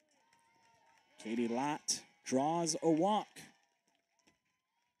 Katie Lott draws a walk.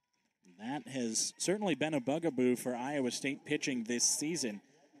 That has certainly been a bugaboo for Iowa State pitching this season.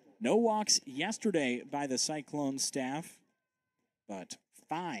 No walks yesterday by the Cyclone staff, but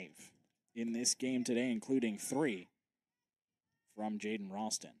 5 in this game today, including 3 from Jaden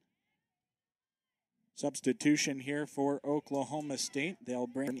Ralston. Substitution here for Oklahoma State. They'll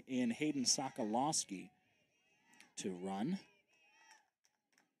bring in Hayden Sokolowski to run.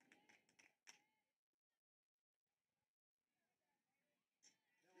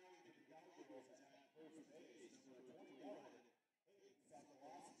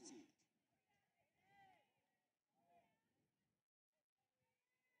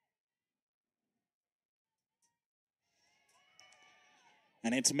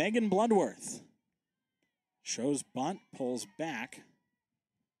 And it's Megan Bloodworth. Shows bunt, pulls back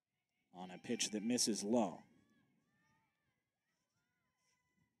on a pitch that misses low.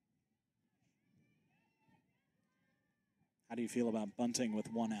 How do you feel about bunting with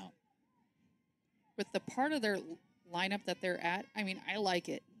 1 out? With the part of their lineup that they're at, I mean, I like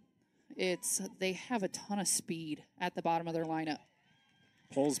it. They have a ton of speed at the bottom of their lineup.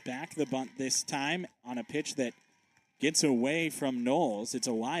 Pulls back the bunt this time on a pitch that gets away from Knowles. It's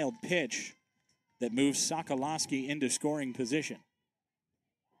a wild pitch that moves Sokolowski into scoring position.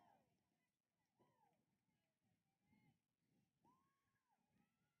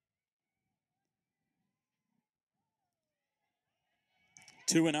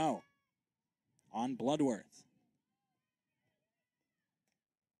 Two and 0 on Bloodworth.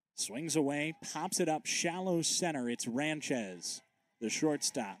 Swings away, pops it up shallow center. It's Ranchez, the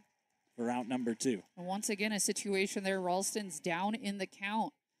shortstop, for out number 2. And once again, a situation there. Ralston's down in the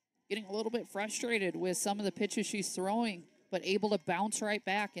count, getting a little bit frustrated with some of the pitches she's throwing, but able to bounce right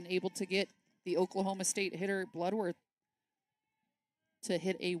back and able to get the Oklahoma State hitter Bloodworth to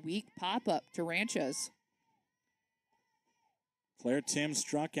hit a weak pop-up to Ranchez. Claire Tim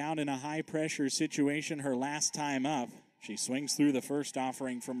struck out in a high-pressure situation her last time up. She swings through the first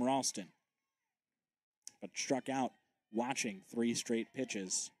offering from Ralston, but struck out watching 3 straight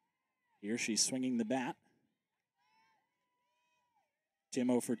pitches. Here she's swinging the bat. Tim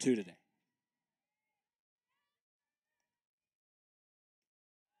 0 for 2 today.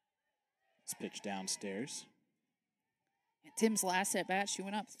 Let's pitch downstairs. At Tim's last at bat, she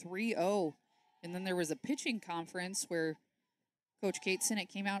went up 3-0. And then there was a pitching conference where Coach Kate Sinnott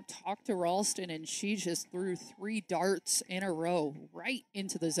came out, talked to Ralston, and she just threw 3 darts in a row right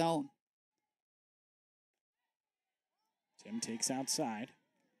into the zone. Tim takes outside.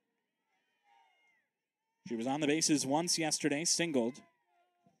 She was on the bases once yesterday, singled.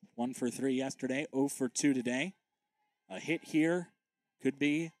 1 for 3 yesterday, 0 for 2 today. A hit here could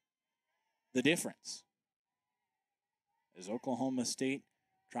be the difference, as Oklahoma State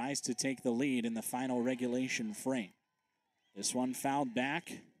tries to take the lead in the final regulation frame. This one fouled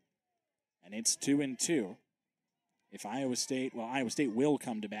back, and it's 2-2. If Iowa State will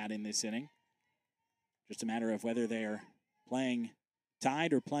come to bat in this inning. Just a matter of whether they're playing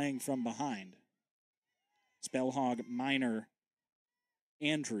tied or playing from behind. Spellhog, Minor,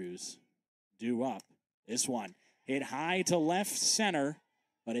 Andrews due up. This one hit high to left center,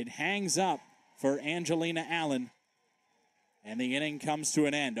 but it hangs up for Angelina Allen. And the inning comes to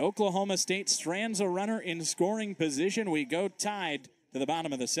an end. Oklahoma State strands a runner in scoring position. We go tied to the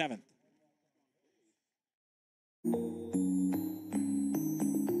bottom of the 7th.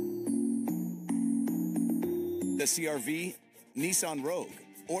 The CRV, Nissan Rogue,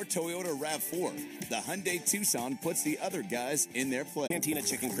 or Toyota RAV4. The Hyundai Tucson puts the other guys in their place. Cantina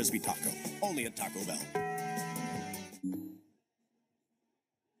Chicken Crispy Taco, only at Taco Bell.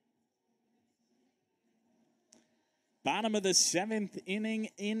 Bottom of the 7th inning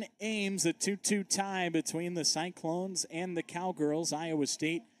in Ames, a 2-2 tie between the Cyclones and the Cowgirls. Iowa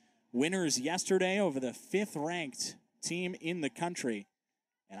State winners yesterday over the 5th-ranked team in the country.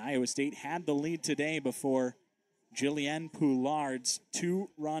 And Iowa State had the lead today before Jillian Poulard's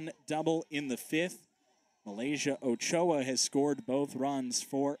 2-run double in the 5th. Malaysia Ochoa has scored both runs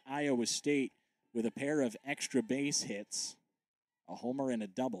for Iowa State with a pair of extra base hits, a homer and a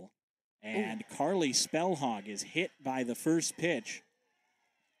double. And Carly Spellhog is hit by the first pitch.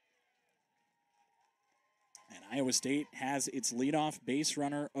 And Iowa State has its leadoff base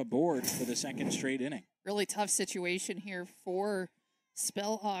runner aboard for the 2nd straight inning. Really tough situation here for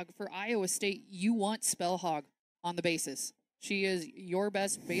Spellhog. For Iowa State, you want Spellhog on the bases. She is your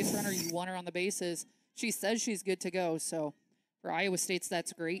best base runner. You want her on the bases. She says she's good to go. So for Iowa State,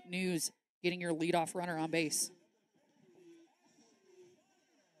 that's great news, getting your leadoff runner on base.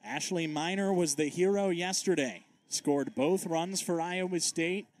 Ashley Minor was the hero yesterday. Scored both runs for Iowa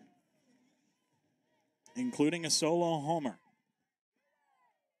State, including a solo homer.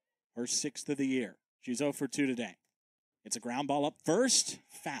 Her 6th of the year. She's 0 for 2 today. It's a ground ball up first.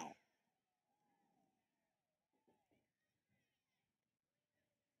 Foul.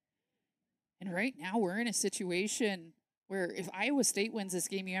 And right now we're in a situation where if Iowa State wins this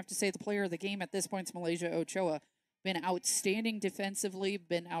game, you have to say the player of the game at this point is Malaysia Ochoa. Been outstanding defensively,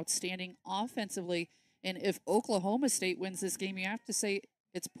 been outstanding offensively. And if Oklahoma State wins this game, you have to say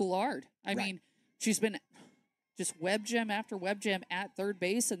it's Poulard. I mean, she's been just web gem after web gem at third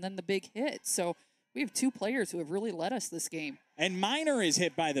base and then the big hit. So we have 2 players who have really led us this game. And Minor is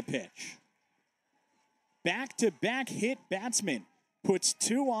hit by the pitch. Back-to-back hit batsman puts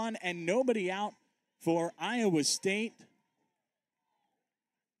 2 on and nobody out for Iowa State.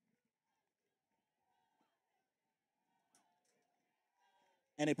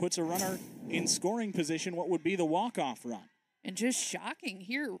 And it puts a runner in scoring position, what would be the walk-off run. And just shocking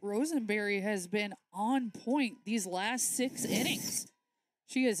here, Rosenberry has been on point these last 6 innings.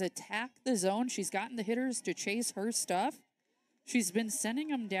 She has attacked the zone. She's gotten the hitters to chase her stuff. She's been sending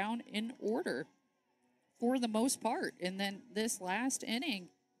them down in order for the most part. And then this last inning,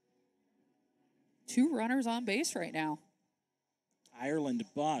 2 runners on base right now. Ireland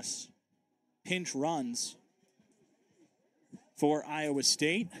Bus pinch runs for Iowa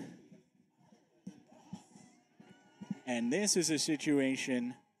State. And this is a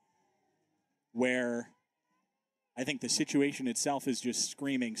situation where I think the situation itself is just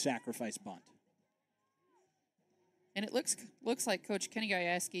screaming sacrifice bunt. And it looks like Coach Kenny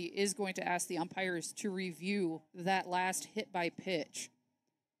Gajewski is going to ask the umpires to review that last hit by pitch.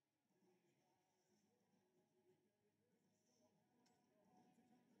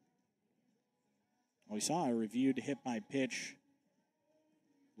 We saw a reviewed hit by pitch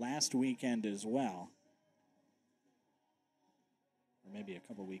last weekend as well. Or maybe a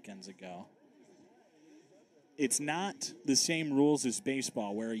couple weekends ago. it's not the same rules as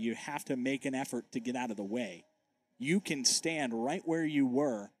baseball where you have to make an effort to get out of the way. You can stand right where you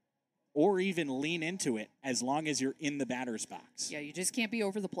were or even lean into it as long as you're in the batter's box. Yeah, you just can't be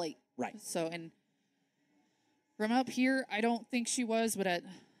over the plate. Right. So, and from up here, I don't think she was, but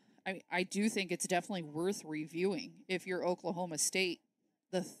I do think it's definitely worth reviewing if you're Oklahoma State.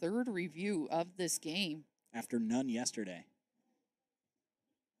 The third review of this game. After none yesterday.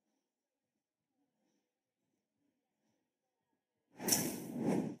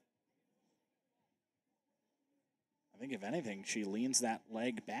 I think if anything, she leans that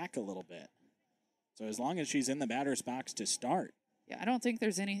leg back a little bit. So as long as she's in the batter's box to start. Yeah, I don't think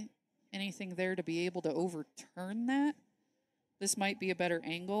there's anything there to be able to overturn that. This might be a better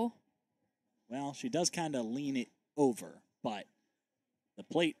angle. Well, she does kind of lean it over, but the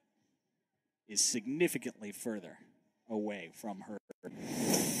plate is significantly further away from her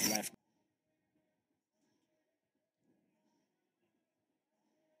left.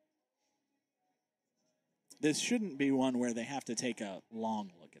 This shouldn't be one where they have to take a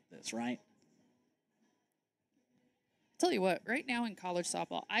long look at this, right? Tell you what, right now in college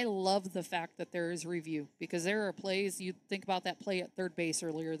softball, I love the fact that there is review because there are plays. You think about that play at third base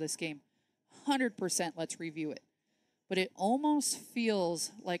earlier this game. 100% let's review it. But it almost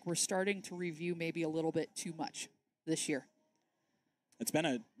feels like we're starting to review maybe a little bit too much this year. It's been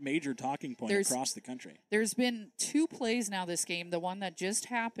a major talking point across the country. There's been 2 plays now this game, the one that just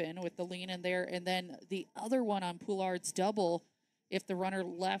happened with the lean in there, and then the other one on Poulard's double, if the runner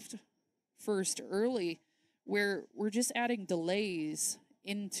left first early, where we're just adding delays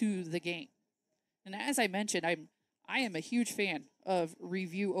into the game. And as I mentioned, I am a huge fan of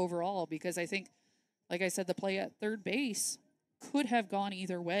review overall because I think, like I said, the play at third base could have gone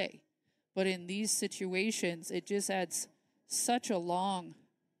either way. But in these situations, it just adds such a long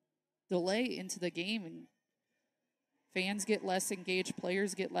delay into the game, and fans get less engaged,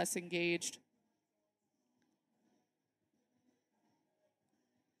 players get less engaged.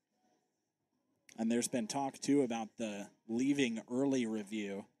 And there's been talk, too, about the leaving early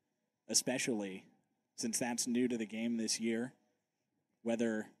review, especially since that's new to the game this year,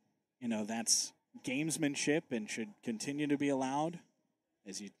 whether, that's gamesmanship and should continue to be allowed,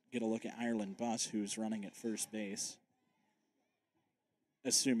 as you get a look at Ireland Buss, who's running at first base,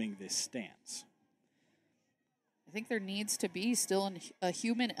 assuming this stands. I think there needs to be still a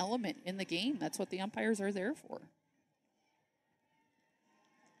human element in the game. That's what the umpires are there for.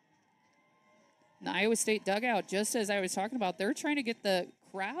 In the Iowa State dugout, just as I was talking about, they're trying to get the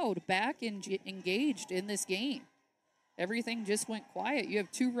crowd back engaged in this game. Everything just went quiet. You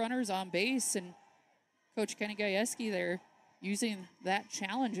have 2 runners on base, and Coach Kenny Gajewski there using that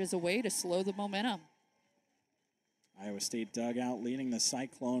challenge as a way to slow the momentum. Iowa State dugout leading the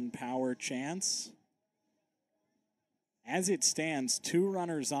Cyclone Power chants. As it stands, 2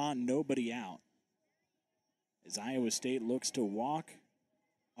 runners on, nobody out. As Iowa State looks to walk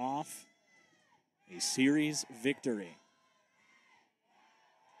off a series victory.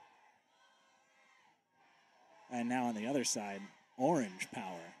 And now on the other side, Orange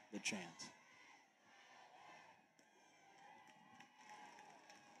Power, the chant.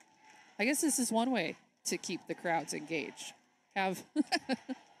 I guess this is one way to keep the crowds engaged. Have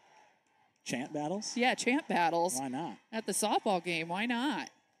chant battles? Yeah, chant battles. Why not? At the softball game, why not?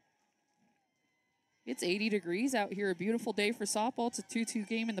 It's 80 degrees out here, a beautiful day for softball. It's a 2-2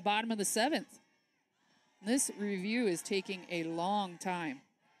 game in the bottom of the 7th. This review is taking a long time.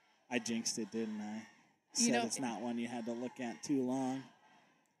 I jinxed it, didn't I? Said it's not one you had to look at too long.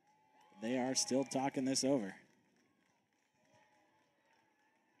 They are still talking this over.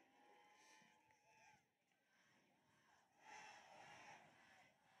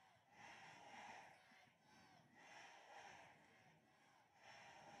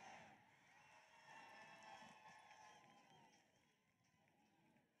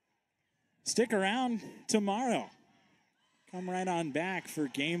 Stick around tomorrow. Come right on back for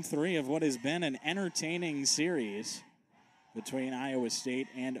Game 3 of what has been an entertaining series between Iowa State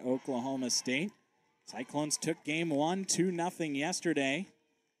and Oklahoma State. Cyclones took Game 1 2-0 yesterday.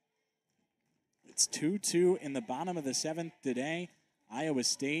 It's 2-2 in the bottom of the 7th today. Iowa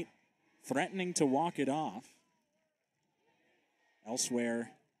State threatening to walk it off.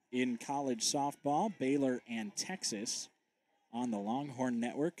 Elsewhere in college softball, Baylor and Texas on the Longhorn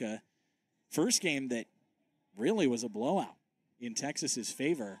Network. First game that really was a blowout in Texas's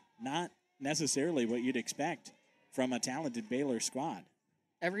favor. Not necessarily what you'd expect from a talented Baylor squad.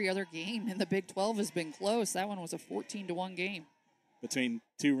 Every other game in the Big 12 has been close. That one was a 14-1 game. Between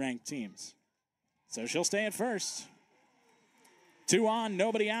 2 ranked teams. So she'll stay at first. 2 on,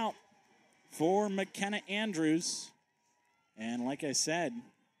 nobody out for McKenna Andrews. And like I said,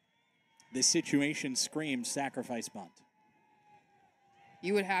 this situation screams sacrifice bunt.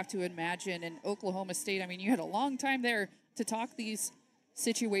 You would have to imagine in Oklahoma State, I mean, you had a long time there to talk these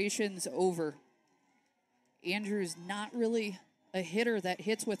situations over. Andrews not really a hitter that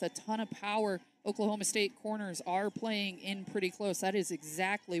hits with a ton of power. Oklahoma State corners are playing in pretty close. That is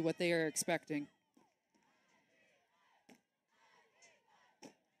exactly what they are expecting.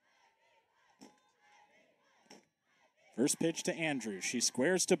 First pitch to Andrews. She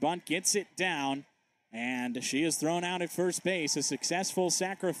squares to bunt, gets it down, and she is thrown out at first base. A successful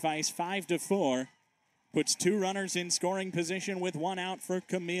sacrifice, 5-4. Puts 2 runners in scoring position with 1 out for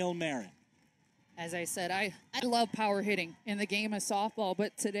Camille Marin. As I said, I love power hitting in the game of softball,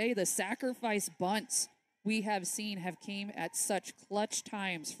 but today the sacrifice bunts we have seen have came at such clutch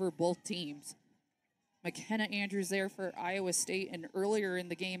times for both teams. McKenna Andrews there for Iowa State, and earlier in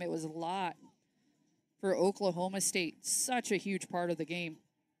the game it was a lot for Oklahoma State. Such a huge part of the game.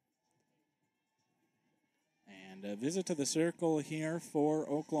 And a visit to the circle here for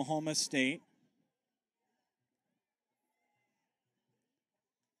Oklahoma State.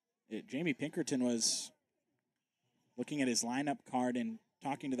 Jamie Pinkerton was looking at his lineup card and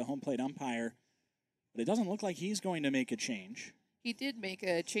talking to the home plate umpire, but it doesn't look like he's going to make a change. He did make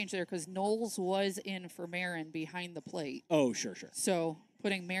a change there because Knowles was in for Marin behind the plate. Oh, sure. So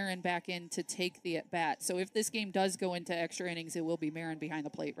putting Marin back in to take the at-bat. So if this game does go into extra innings, it will be Marin behind the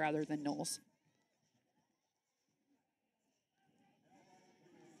plate rather than Knowles.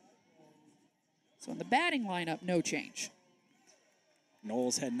 So in the batting lineup, no change.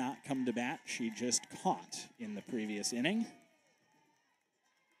 Knowles had not come to bat. She just caught in the previous inning.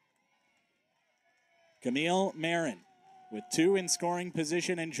 Camille Marin with 2 in scoring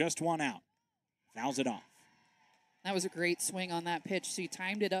position and just 1 out. Fouls it off. That was a great swing on that pitch. She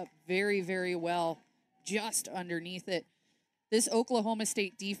timed it up very, very well, just underneath it. This Oklahoma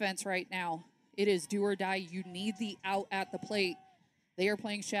State defense right now, it is do or die. You need the out at the plate. They are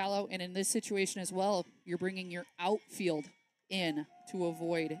playing shallow, and in this situation as well, you're bringing your outfield in to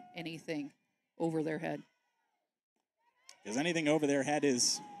avoid anything over their head. Because anything over their head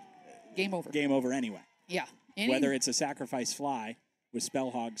is game over. Game over anyway. Yeah. Whether it's a sacrifice fly with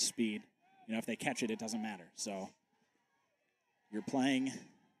Spellhog's speed, if they catch it, it doesn't matter. So you're playing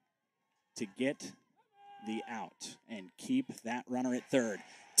to get the out and keep that runner at third.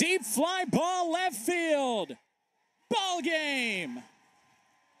 Deep fly ball left field. Ball game.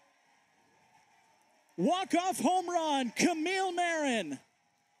 Walk-off home run, Camille Marin.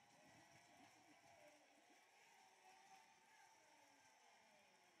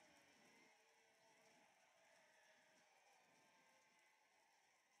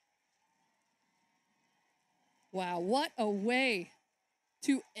 Wow, what a way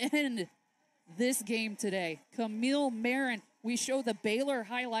to end this game today. Camille Marin, we show the Baylor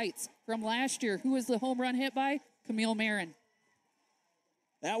highlights from last year. Who was the home run hit by? Camille Marin.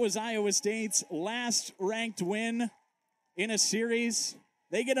 That was Iowa State's last ranked win in a series.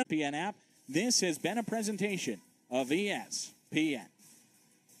 They get a PN app. This has been a presentation of ESPN.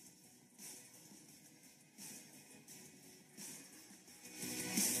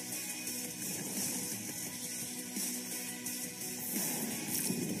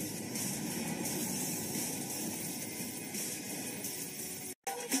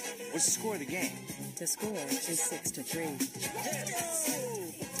 What's the score of the game? The score is 6-3.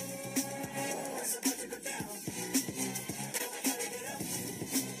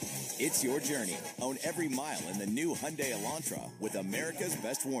 It's your journey. Own every mile in the new Hyundai Elantra with America's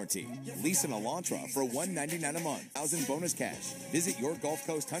best warranty. Lease an Elantra for $199 a month. 1,000 bonus cash. Visit your Gulf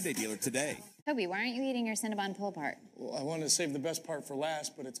Coast Hyundai dealer today. Toby, why aren't you eating your Cinnabon pull apart? Well, I wanted to save the best part for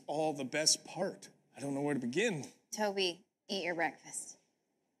last, but it's all the best part. I don't know where to begin. Toby, eat your breakfast.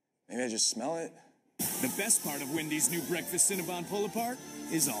 Maybe I just smell it. The best part of Wendy's new breakfast Cinnabon pull apart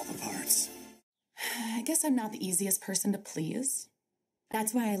is all the parts. I guess I'm not the easiest person to please.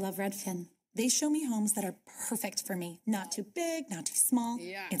 That's why I love Redfin. They show me homes that are perfect for me. Not too big, not too small.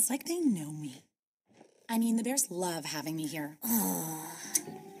 Yeah. It's like they know me. I mean, the Bears love having me here.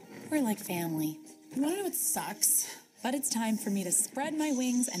 We're like family. You want to know what sucks? But it's time for me to spread my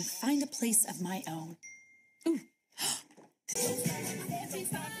wings and find a place of my own. Ooh.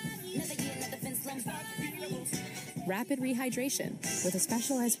 Rapid rehydration with a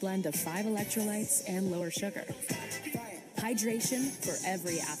specialized blend of 5 electrolytes and lower sugar. Hydration for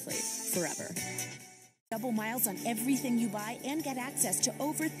every athlete, forever. Double miles on everything you buy and get access to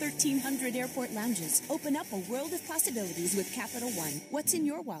over 1,300 airport lounges. Open up a world of possibilities with Capital One. What's in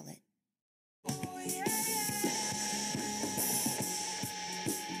your wallet? Oh, yeah.